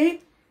I mean?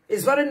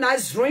 It's very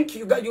nice drink.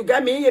 You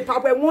got me. A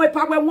papa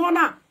one.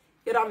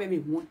 Ira me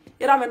one.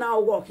 Ira me na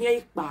walk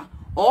here.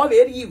 All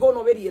very you go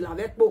no very la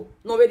vekbo.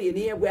 No very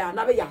near where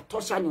na be ya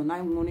touch on your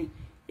 9 money.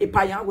 A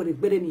paya with a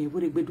bed in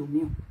with a bed of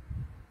meal.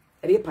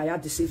 A paya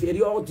deceive.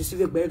 A all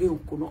deceive berry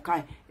no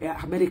kai.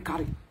 America.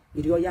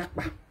 Idio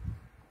yakba.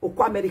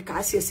 Okwa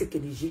America si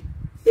sekeniji.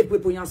 E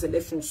people yan se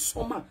left from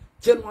summer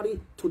January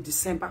to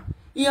December.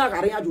 Iya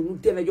gare aju nu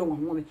teme yo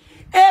won me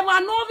e ma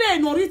no ve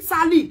no ri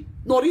tali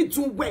no ri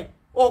tunwe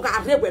o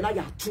ga regwe na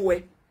ya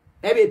tuwe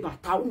e be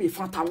bata u mi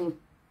fanta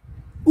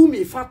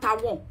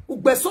won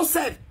ugbeso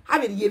self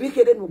have ye mi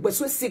kede no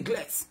ugbeso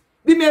siglets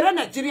bi mere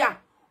Nigeria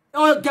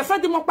o gefe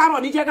di mo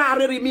paro ni je ga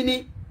rere mi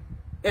ni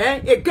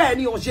e ga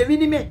ni o je mi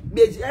ni me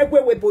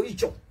egwe we bo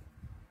ijo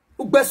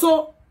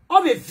ugbeso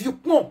of a view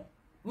pon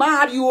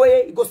Mario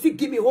e go still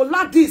give me whole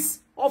lot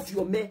this of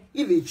your me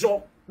if a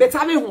job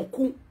better me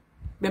honku.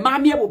 Me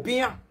mamie will be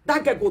here.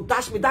 That girl go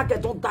dash me. That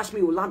girl don't dash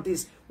me.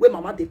 Hollandis. Where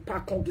mama they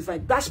pack on give I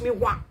dash me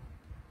one.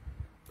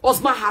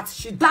 Osma heart.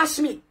 She dash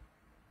me.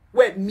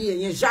 Where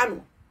me and Jano.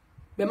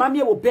 Me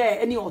mamie will bear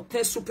any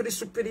hotel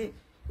superi.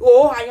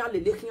 Oh, I am the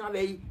looking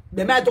away.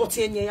 Me my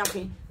daughter and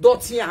yakin.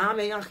 Daughter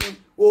and yakin.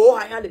 Oh,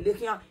 I am the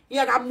looking.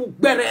 Ya got mu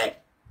bere.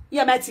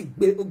 Ya might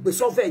be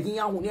so very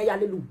young. Ya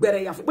little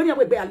bere. When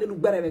you be a little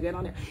bere again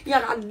on it. Ya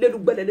got little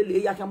bere.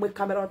 Ya can make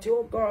camera.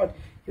 Oh God.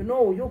 You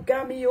know, you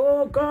got me.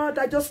 Oh, God,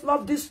 I just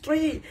love this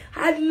street.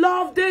 I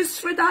love this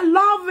street. I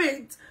love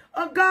it.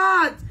 Oh,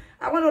 God,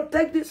 I want to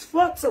take this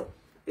photo.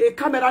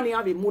 Camera ni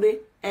avi mure.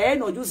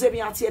 No, you say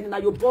me ati na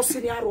you boss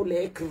ni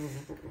arole.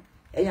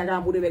 Ya ga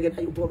mure vege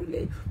na you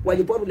borule. Wa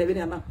you borule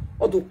vege na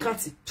odo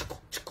kati.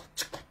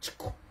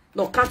 Chiko.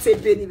 No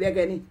kati be ni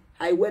vege ni.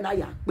 I went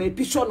ya. Me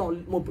picture no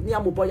ni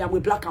amobo ya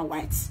black and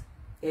white.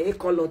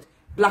 Colored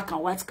black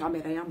and white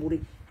camera ya mure.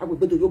 I will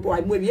do your boy.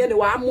 I'm with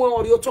you. I'm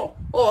more your talk.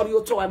 Or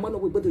your talk. I'm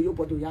going to do your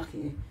body.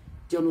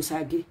 Dion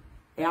Osagie.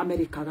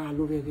 America. I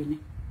love again.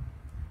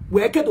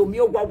 Where can do me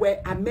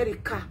where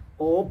America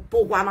or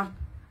Bowana?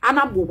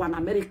 Anna Bowana,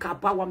 America,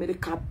 Bow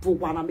America,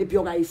 Bowana. Maybe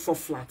you're going 4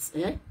 flats.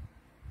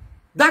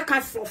 That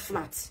kind of 4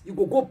 flats. You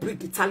go bring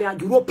Italian,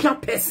 European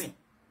person.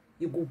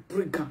 You go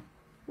bring her.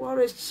 What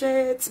a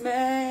shit,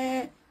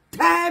 man.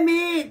 Damn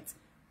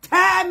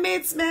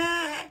it,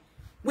 man.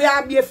 We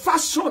are a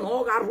fashion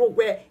or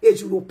where a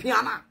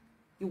European.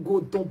 You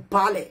go don't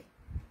ballet.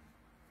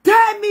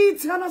 Damn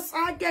it,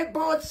 I get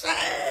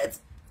bullshit.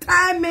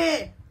 Damn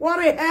it. What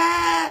a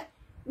hair.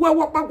 Where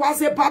what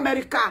was a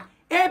America?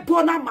 A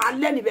bona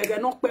maleni vega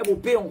no pe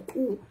be on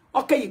cool.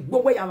 Okay, go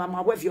away and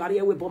my wife you are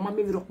here with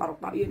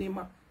Bomami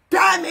anymore.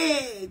 Damn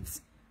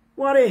it.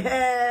 What a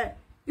hair.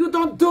 You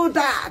don't do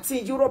that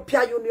in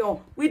European Union.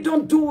 We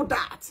don't do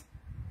that.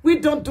 We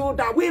don't do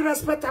that. We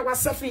respect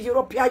ourselves in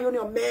European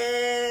Union,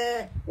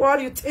 man. What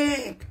do you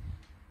think?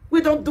 We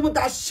don't do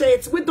that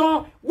shit. We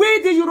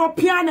the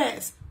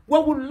Europeans,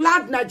 when we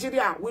land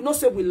Nigeria, we not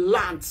say we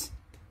land.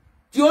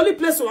 The only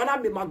place we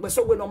wanna be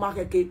magbeso we no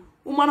market.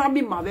 Umana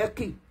mi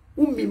maveki.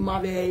 Umi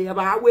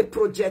mave we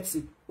projects.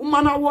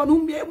 Umana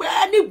won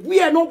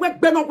anywhere no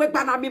work be no work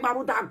na mi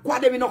maruda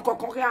gwade mi no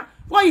kokoria.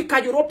 Why you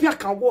can European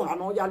can go ha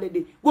no ya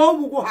lady.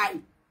 Wo go high.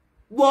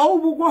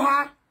 Wo go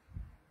high.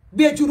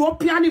 be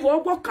European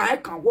wo kai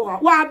kan wo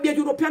wa be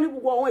European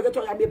wo won e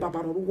to ya be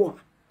baba no wo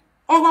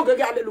ogo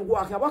gege ale lu wo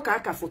aka wa kai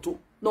ka photo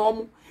no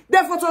mu de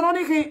photo no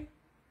ni kin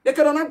de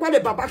ke no na gba de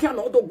baba kia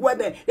no do gwe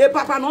de e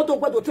papa no do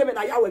gwe do teme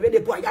na ya we de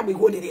bo ya mo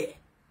go ni re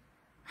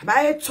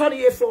ba e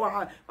tori e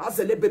for as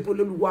le people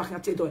lu wo aka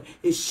te do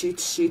e shit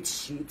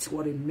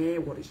what a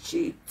man, what a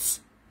shit.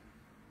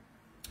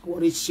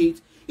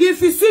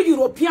 If you see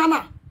European,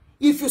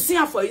 if you see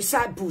her for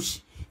inside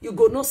bush, you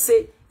go no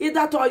say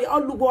either to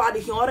all lugo at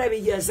the already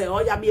years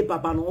or ya me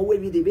baba no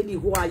we the really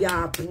who are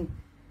ya.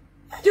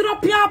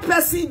 European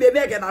person baby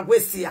again I go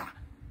see her.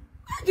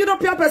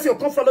 European person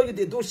come follow you,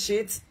 they do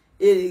shit.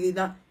 Only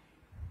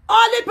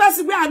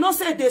person where I not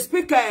say they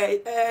speak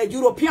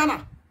European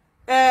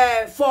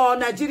for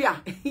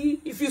Nigeria.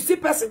 If you see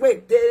person where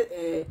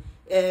they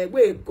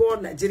we go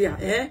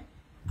Nigeria,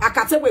 I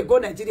can say we go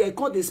Nigeria, you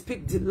can't they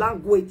speak the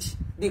language,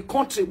 the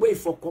country way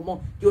for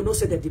common. You know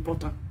say the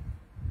deportant.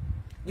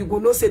 You go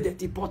no say the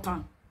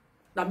deportant.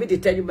 Now me they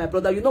tell you, my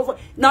brother, you know.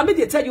 Now me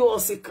they tell you all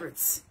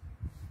secrets.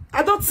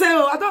 I don't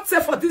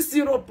say for this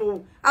Europe.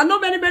 I know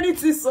many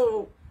things.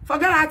 So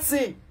forget that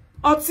thing.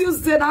 On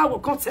Tuesday now I will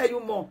come tell you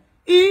more.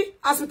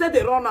 As we tell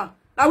the runner,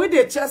 now we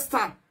the chest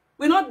time.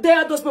 We not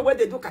there those people where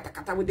they do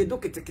kata where they do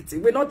kiti.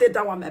 We not there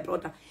that one, my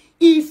brother.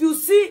 If you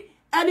see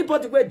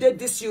anybody where they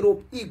this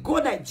Europe, he go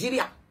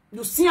Nigeria.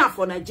 You see her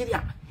for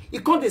Nigeria. He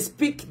can't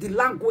speak the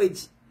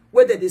language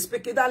whether they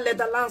speak either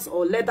Netherlands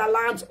or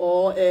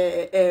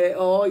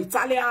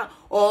Italian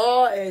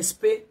or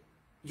Spain.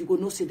 You go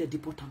no say the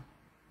deportant.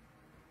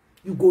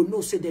 You go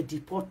no say the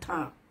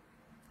deportant.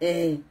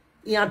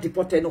 Yeah,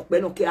 deported no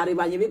okay.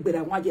 Arriba you make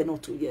better 1 year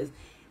not 2 years.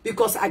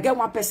 Because I get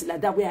one person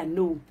like that where I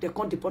know they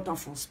can't deport them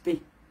from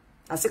Spain.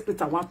 I say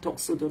Peter want talk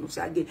so don't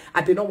say again.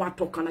 I be not want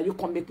talk and you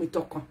can't make me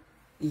talk on.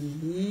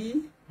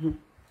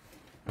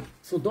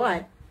 So do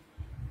I.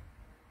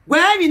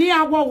 Where we need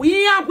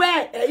we are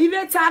where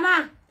even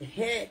Tana.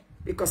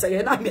 Because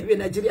I not maybe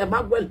Nigeria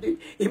Magwell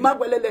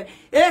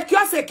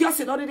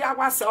kiose no dey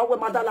awa se owe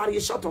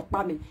madala short of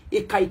pami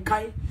e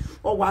kai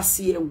o wa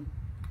sie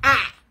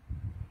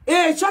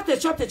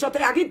short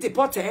I get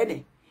deport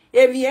ene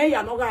e vie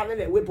ya no ga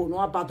le we bo no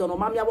abado no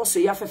mamia wo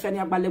se ya fefe ni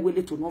agbale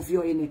wele to no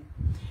vio ene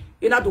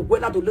ina do gwe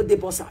na do lo de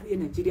boss ari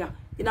Nigeria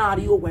ina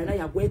ari o gwe na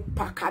ya gwe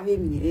paka me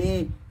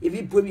mi e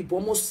bi bo mi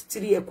almost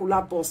 3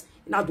 ekula boss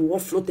ina do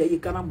offload e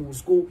Ghana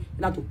must go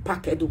ina do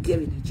pack e do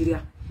give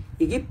Nigeria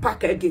e gi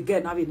pack e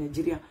ge na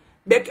Nigeria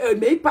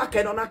me pack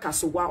e no na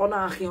kasowa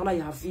ona ahin ona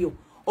ya vio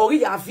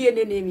ori ya vie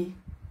nenemi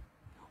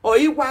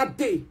oyi wa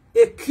de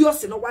e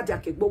kiose no wa de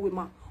akegbo we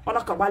ma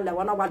ona ka wala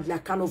wana wa de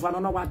kanova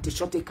no wa de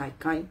short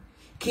kai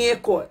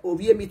kieko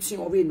obi meeting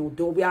obi no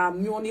do we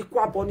am nyoni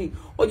kwa boni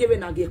oje we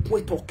na ge ku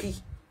toki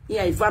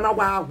ya ivana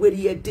wa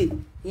gweri ede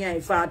ya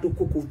iva do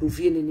koko do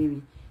vie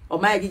nenemi o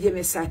ma gi je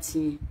me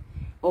sati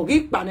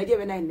ogi pa na je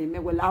we na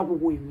neme we la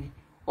agwo ime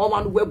o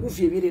ma no wagu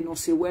vie mi no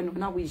se we no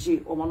na we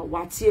je o ma no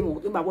wa tie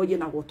mo ba wo je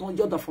na wo ton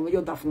joda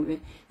fun me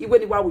iwe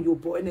ni wa wo yo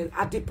bo ene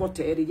adipote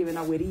ere je we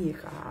na weri ye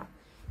ka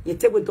ye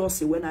te we do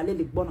se we na le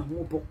gbo na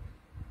mo bo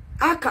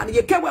aka ni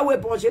ye ke we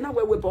bo je na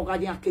we bo ga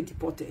ya ke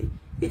dipote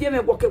ije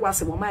me gbo ke wa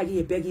se mo ma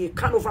ye begi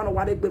kanova no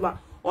wa de gbeba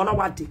ona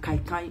wa de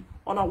kai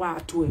ona wa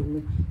ato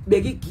ewu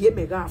begi gie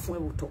me ga afun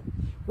ewuto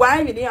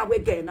wa mi ni awe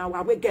ge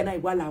na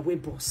igwala we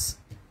boss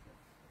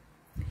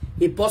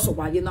e boss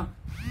wa ye na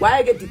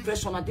wa get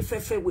depression na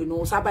different way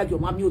no saba jo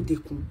mami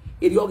odekun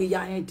eri ori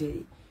ya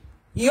ende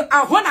you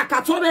ahona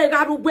ka to be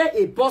ga rugbe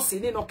e boss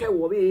ni no ke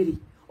wo be eri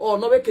o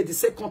no we ke the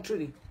same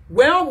country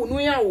we o nu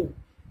ya o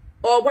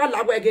wa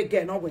la we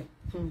ge no we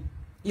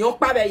yo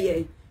pa be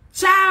ye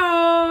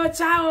ciao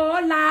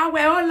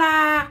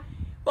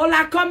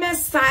hola come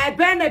stai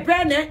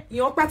bene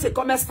yo pa te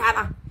come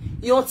stana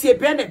yo ti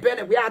bene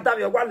we adam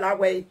yo wa la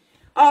we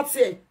o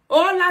ti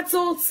hola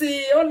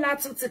tutti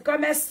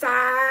come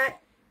stai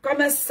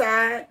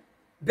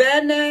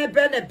bene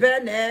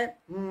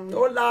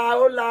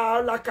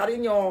hola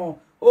cariño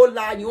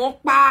hola yo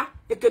pa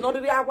e ke no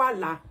ri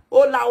awala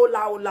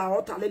hola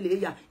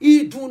otaleleya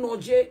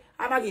idunoje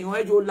anagi hon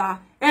ejo la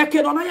e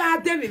ke no ya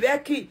de mi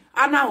beki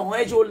ana hon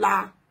ejo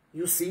la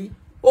you see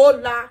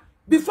hola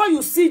before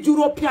you see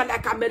European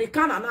like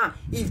American now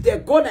if they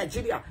go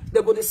Nigeria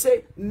they go to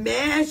say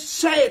man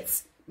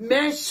shit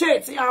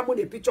here mo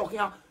the picture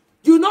here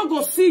you not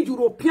go see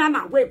European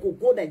where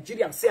go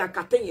Nigeria say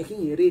akatenye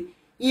hinere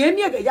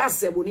yemi ege ya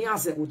sebo ni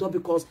asebo do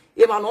because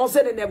if an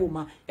onse ne nebo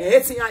ma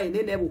etin ya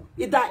ne nebo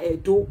either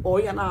edo or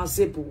ya na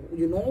asebo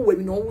you know we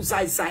no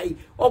sai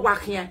ogwa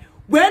kian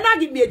we na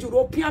give me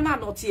European na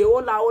not e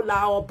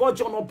hola o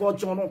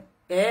bojono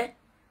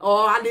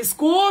oh alles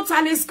gut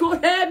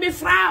hey mi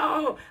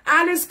frau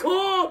alles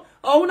gut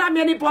oh una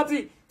many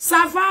party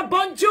ça va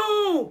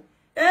bonjour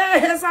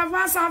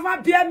ça va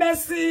bien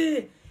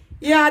merci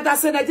yeah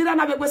that's it Nigeria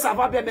na be ça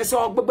va bien merci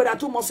o gbegbe da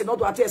too much no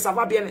do ati ça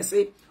va bien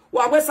merci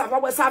ouais ça va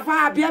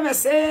bien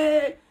merci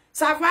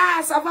ça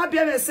va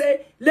bien merci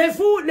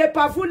les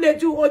pas vous les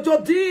jours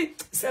aujourd'hui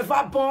c'est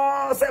pas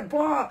bon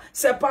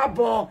c'est pas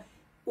bon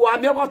ou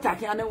ami o ta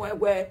kian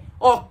we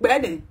o pe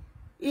ni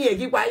He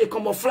give why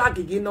come a flag,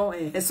 you know,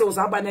 and so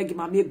Zabanegi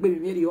ma make baby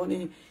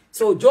million.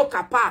 So joke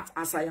apart,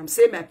 as I am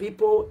saying, my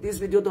people, this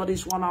video done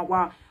this 1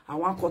 hour and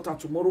 1/4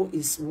 tomorrow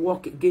is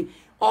work again.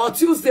 On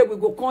Tuesday we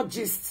go come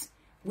gist.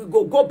 We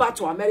go back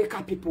to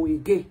America people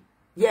again.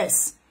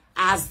 Yes,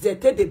 as they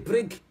take the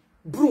bring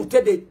brew,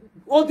 take the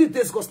all these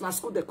days goes na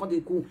school they come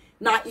they go.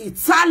 Now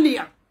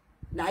Italian,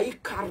 now he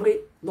carry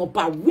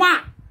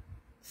 #1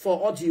 for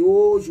all the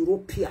old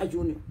European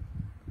Union.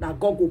 Now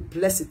God go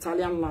bless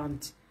Italian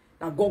land.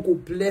 Now God go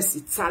bless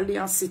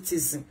Italian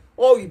citizen.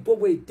 Oh, you both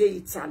way they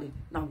Italy.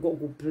 Now God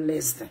go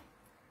bless them.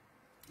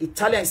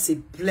 Italy is a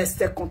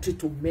blessed country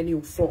to many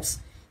of us.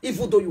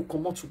 Even though you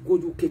come out to go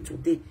UK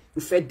today,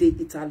 you fed day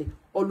Italy.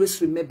 Always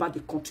remember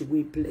the country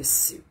will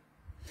bless you.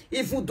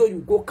 Even though you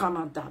go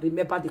Canada,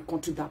 remember the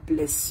country that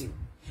bless you.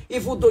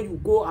 Even though you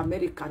go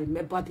America,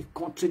 remember the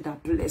country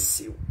that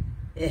bless you.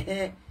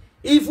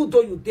 Even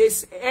though you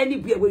days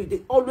anywhere where you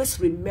dey, always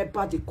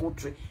remember the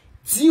country.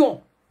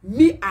 Dion,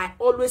 me, I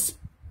always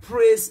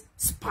praise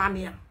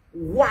Spain.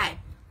 Why?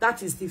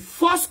 That is the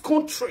first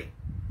country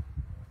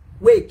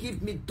where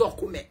give me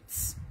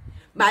documents.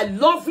 My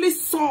lovely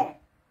son,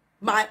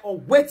 my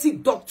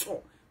awaiting doctor,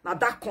 now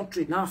that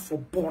country now for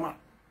born.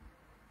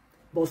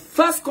 But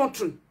first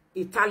country,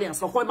 Italians.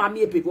 So why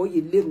mamie people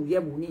ye little ye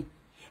money?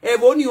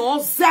 Evoni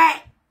on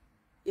say.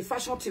 If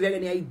fashion TV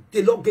any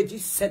de logage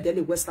said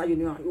the Western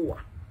Union Iowa.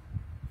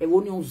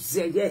 Evoni on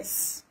say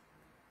yes.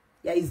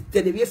 Yeah, is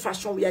delivery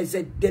fashion. Yeah, is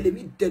a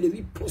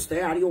delivery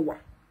poster Iowa.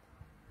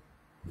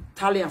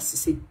 Italians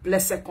is a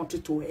blessed country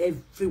to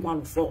every one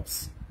of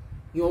us.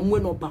 You're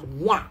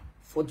 #1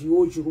 for the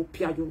old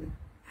European Union.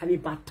 Have a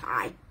bad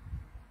time.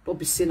 Don't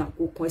be saying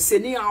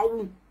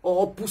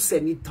or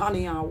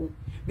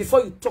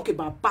before you talk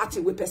about bad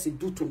thing what person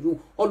do to you,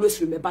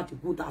 always remember the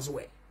good as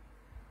well.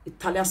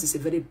 Italians is a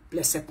very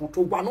blessed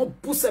country. We are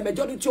not push a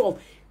majority of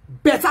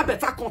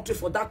better country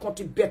for that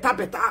country,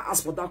 better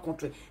as for that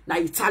country. Now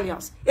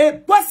Italians, a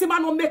boss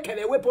man no make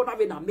a weapon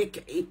have na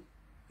make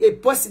a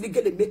boss ni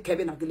get make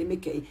heaven na get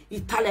make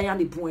Italian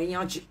ni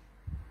bonyanji.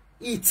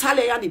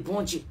 Italian ni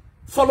bonji,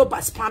 followed by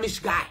Spanish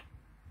guy.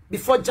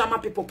 Before German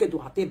people get to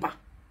Ateba.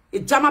 A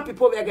German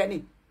people were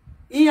getting.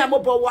 Iya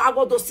mobo wa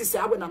go do sisi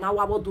awe na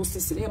wa go do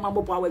sisi. Iya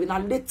mobo awe na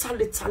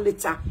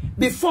later.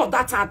 Before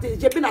that,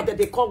 je been at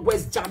they call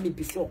West Germany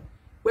before.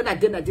 When I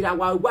did Nigeria,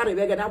 wa we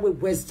get na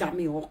West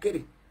Germany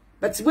okay.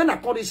 But when I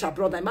call it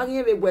abroad, I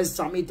imagine West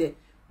Germany there.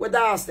 Whether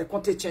as the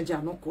country change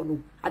or not,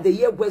 at the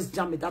year West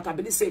Germany that I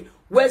believe say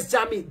West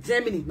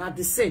Germany not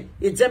the same.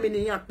 In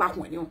Germany back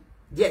when you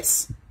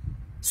yes.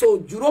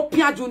 So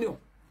European Union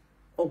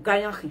or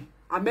Guyana,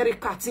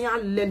 America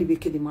tian learn we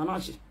can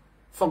manage.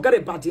 Forget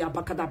about the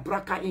abakada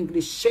braka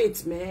English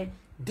shades, man.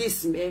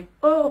 This man.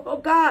 Oh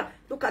God,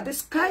 look at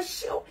this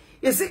cashew.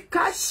 Is it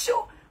cashew?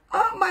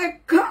 Oh my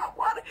God,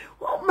 what?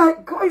 Oh my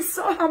God, it's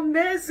so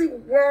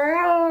amazing.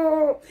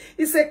 Wow.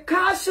 It's a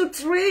cashew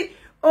tree.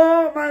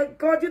 Oh my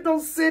God, you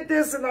don't see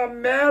this in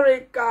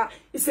America.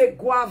 It's a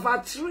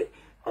guava tree.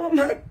 Oh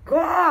my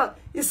God,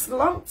 it's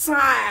long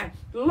time.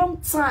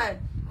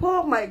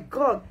 Oh my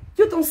God,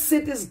 you don't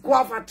see this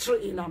guava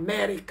tree in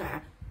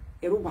America.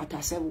 I want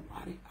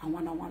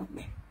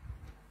me.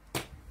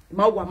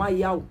 Oh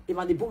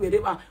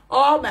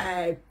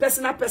my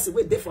personal person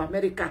wait there for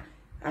America.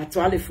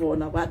 Actually for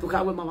now, but to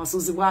have Mama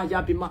Suzy wa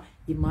ya be ma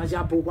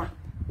imagine bowa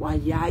wa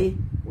yai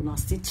una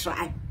still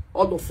try.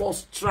 All of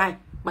us try.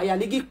 My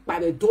aligi by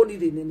the doni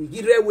ni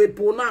gire we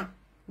pona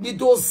ni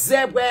do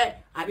zebe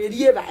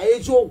abeliye ba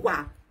ejo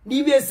kwa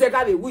ni we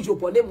zega be wujo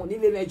pone mo ni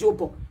we mejo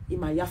po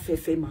imaya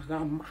fefe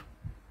magama.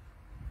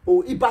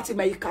 O ibati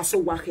ma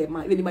ikaso wa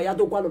hema even ma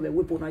yado gwa lo be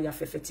wepo na ya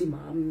fefeti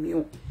ma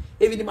mio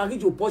even ma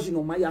gijo poji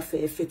no ma ya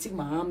fefeti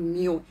ma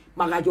mio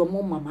magajo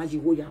mo mama ji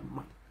wo ya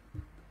ma.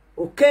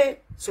 Okay,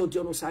 so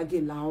Dion Osagie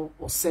lao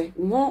ose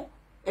won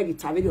e bi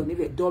tave oni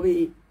be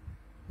dobe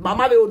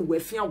mama be onu we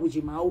fian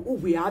woji ma o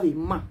we ave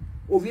ma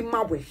ovi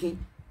ma we hin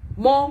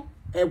mo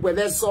e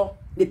gweveso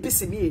ne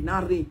pisi mi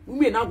na re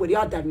mi na gwere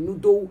adami nu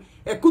do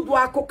e kudu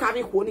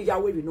akokare ko ni ya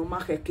we bi no ma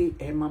keke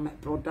e ma my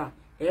brother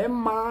e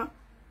ma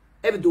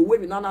every do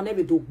women na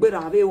every do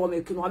gbera ave wo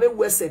me kinu ave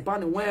wese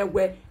ban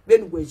we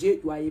benu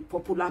gweje you are a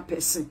popular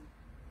person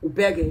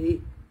ubege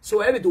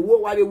so every do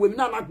wo ave women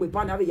na gbe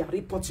ban ave ya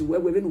report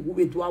we benu wo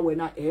be do awe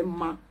na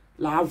emma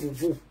la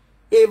avuvu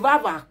e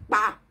vava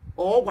pa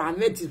o wa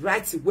me the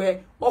right we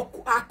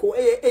ako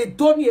e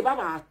doni e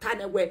vava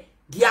atane we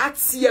dia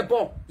tie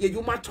bo ye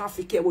human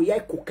traffic e wo ye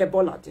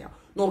kokebo la dia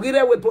no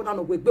rire we bona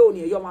no gbe oni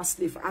e yo ma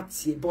slave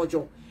atie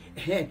bojo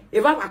e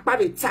vava pa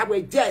be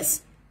tawe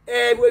yes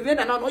we be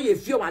na no ye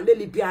fio wa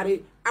leli biare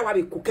awa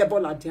be kokebo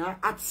la dia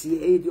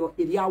atie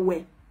area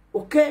we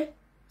okay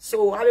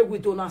so ave we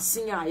do na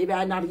sinya e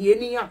be na ye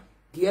ni ya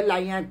die la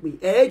yan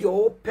gbe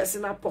your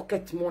personal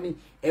pocket money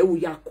e wo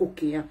ya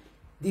kokia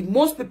the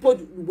most people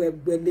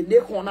were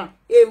le kona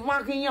e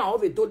makinya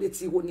of do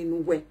leti ho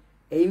ninu we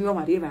e mi o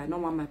ma re ba no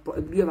ma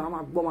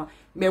gbo ma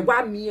me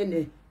gwa mi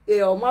ene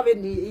e o ma ve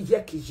ni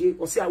ije kije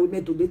o se awe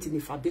me donate ni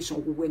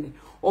foundation wo ne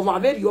o ma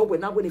ve yo we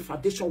na we ni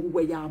foundation wo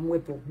ya amu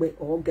ebogbe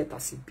o get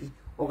asibi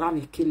o ga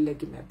me kill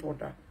leg my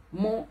brother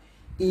mo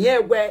iye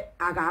we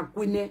aga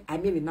gwine I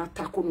mean na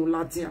takonu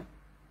ladia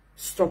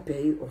stop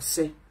e o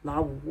se la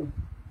wo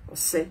o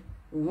se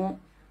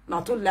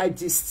na to like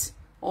this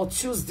on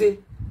Tuesday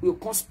we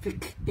can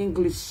speak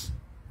English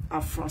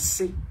and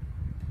French.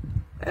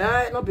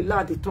 Not be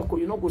loud they talk.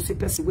 You know go see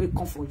person wey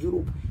come from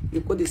Europe. They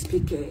go they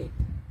speak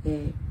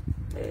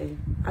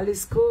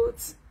Alice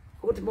Coates.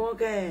 Good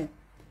morning.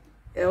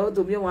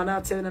 Do mio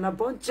wana tell na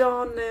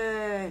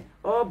buongiorno.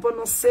 Oh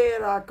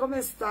buonasera.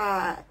 Come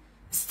sta?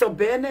 Sto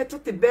bene?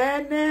 Tutti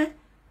bene?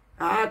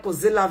 Ah,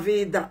 così la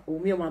vita. O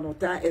mio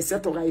manota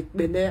exceto ga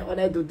bene. On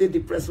est de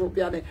depression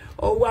piane.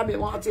 Oh wa mi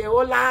wante.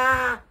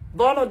 Hola.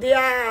 Buenos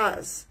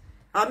días.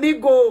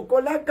 Amigo,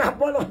 colega,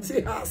 buenos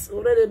días.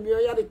 Ore mio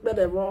ya di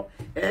pedemo.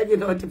 You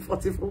know the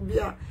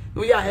fortiphobia.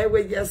 No ya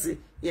ewe yesi.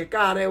 Ye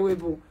kare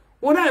webo.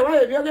 Una wa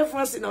ye bien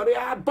France no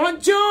ya.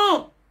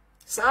 Bonjour.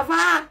 Ça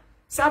va?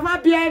 Ça va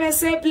bien,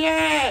 merci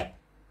bien.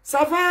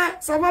 Ça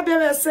va bien,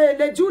 merci.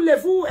 Les jours, les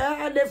vous,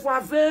 les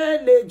voivés,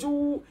 les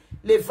jours,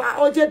 les va.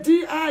 Oh, je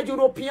dis,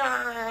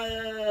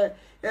 Européens,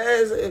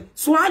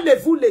 soit les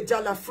vous, les gens,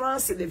 la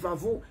France, les va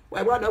vous.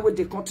 Ouais, ouais, on a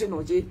des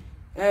continents.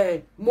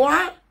 Moi,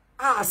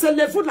 c'est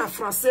les vous de la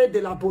française de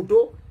la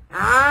Bordeaux.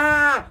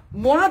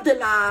 Moi de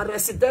la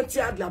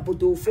résidentia de la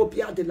Bordeaux,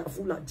 phobia de la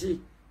vous l'a dit.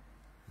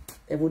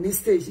 Et vous n'y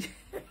stage.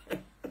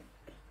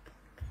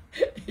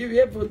 Il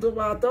vient pour tout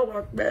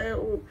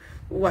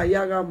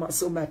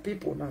so my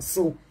people now.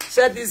 So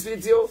share this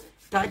video.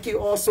 Thank you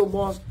all so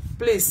much.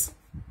 Please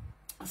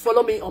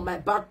follow me on my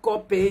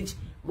backup page,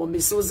 Mommy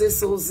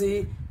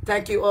Suzy.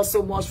 Thank you all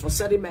so much for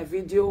sharing my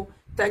video.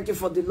 Thank you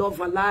for the love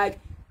and like.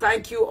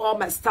 Thank you all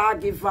my star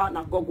giver.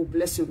 Now God will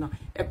bless you now.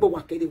 Epo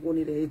wakede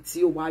woni re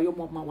ti o wa yo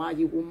mama wa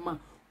yi wo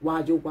wa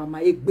yo wa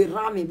ma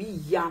egbera mi bi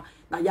ya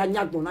na ya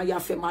nyagbon na ya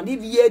fe ma ni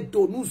vie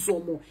do nu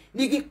zomo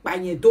ni ki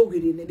payen do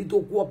gire ni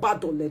do ku oba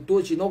do le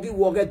do ji no ki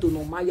wo ge do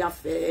no ma ya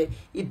fe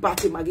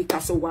ibate ma ki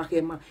kaso wa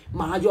ke ma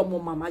yo mo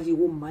mama yi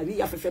wo ma ri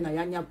ya fe na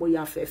ya nyagbo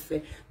ya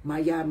fe ma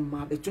ya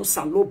ma be jo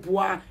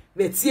salopwa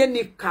be tie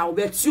ni ka o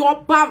be ti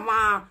oba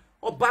ma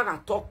oba ga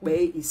talk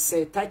pe he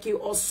said thank you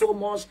all so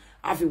much.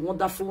 Have a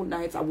wonderful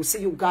night. I will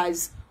see you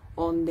guys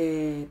on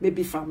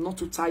maybe if I'm not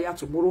too tired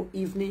tomorrow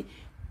evening,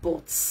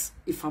 but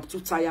if I'm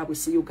too tired, I will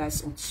see you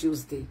guys on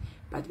Tuesday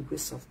by the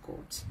grace of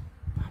God.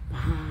 Bye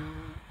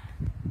bye.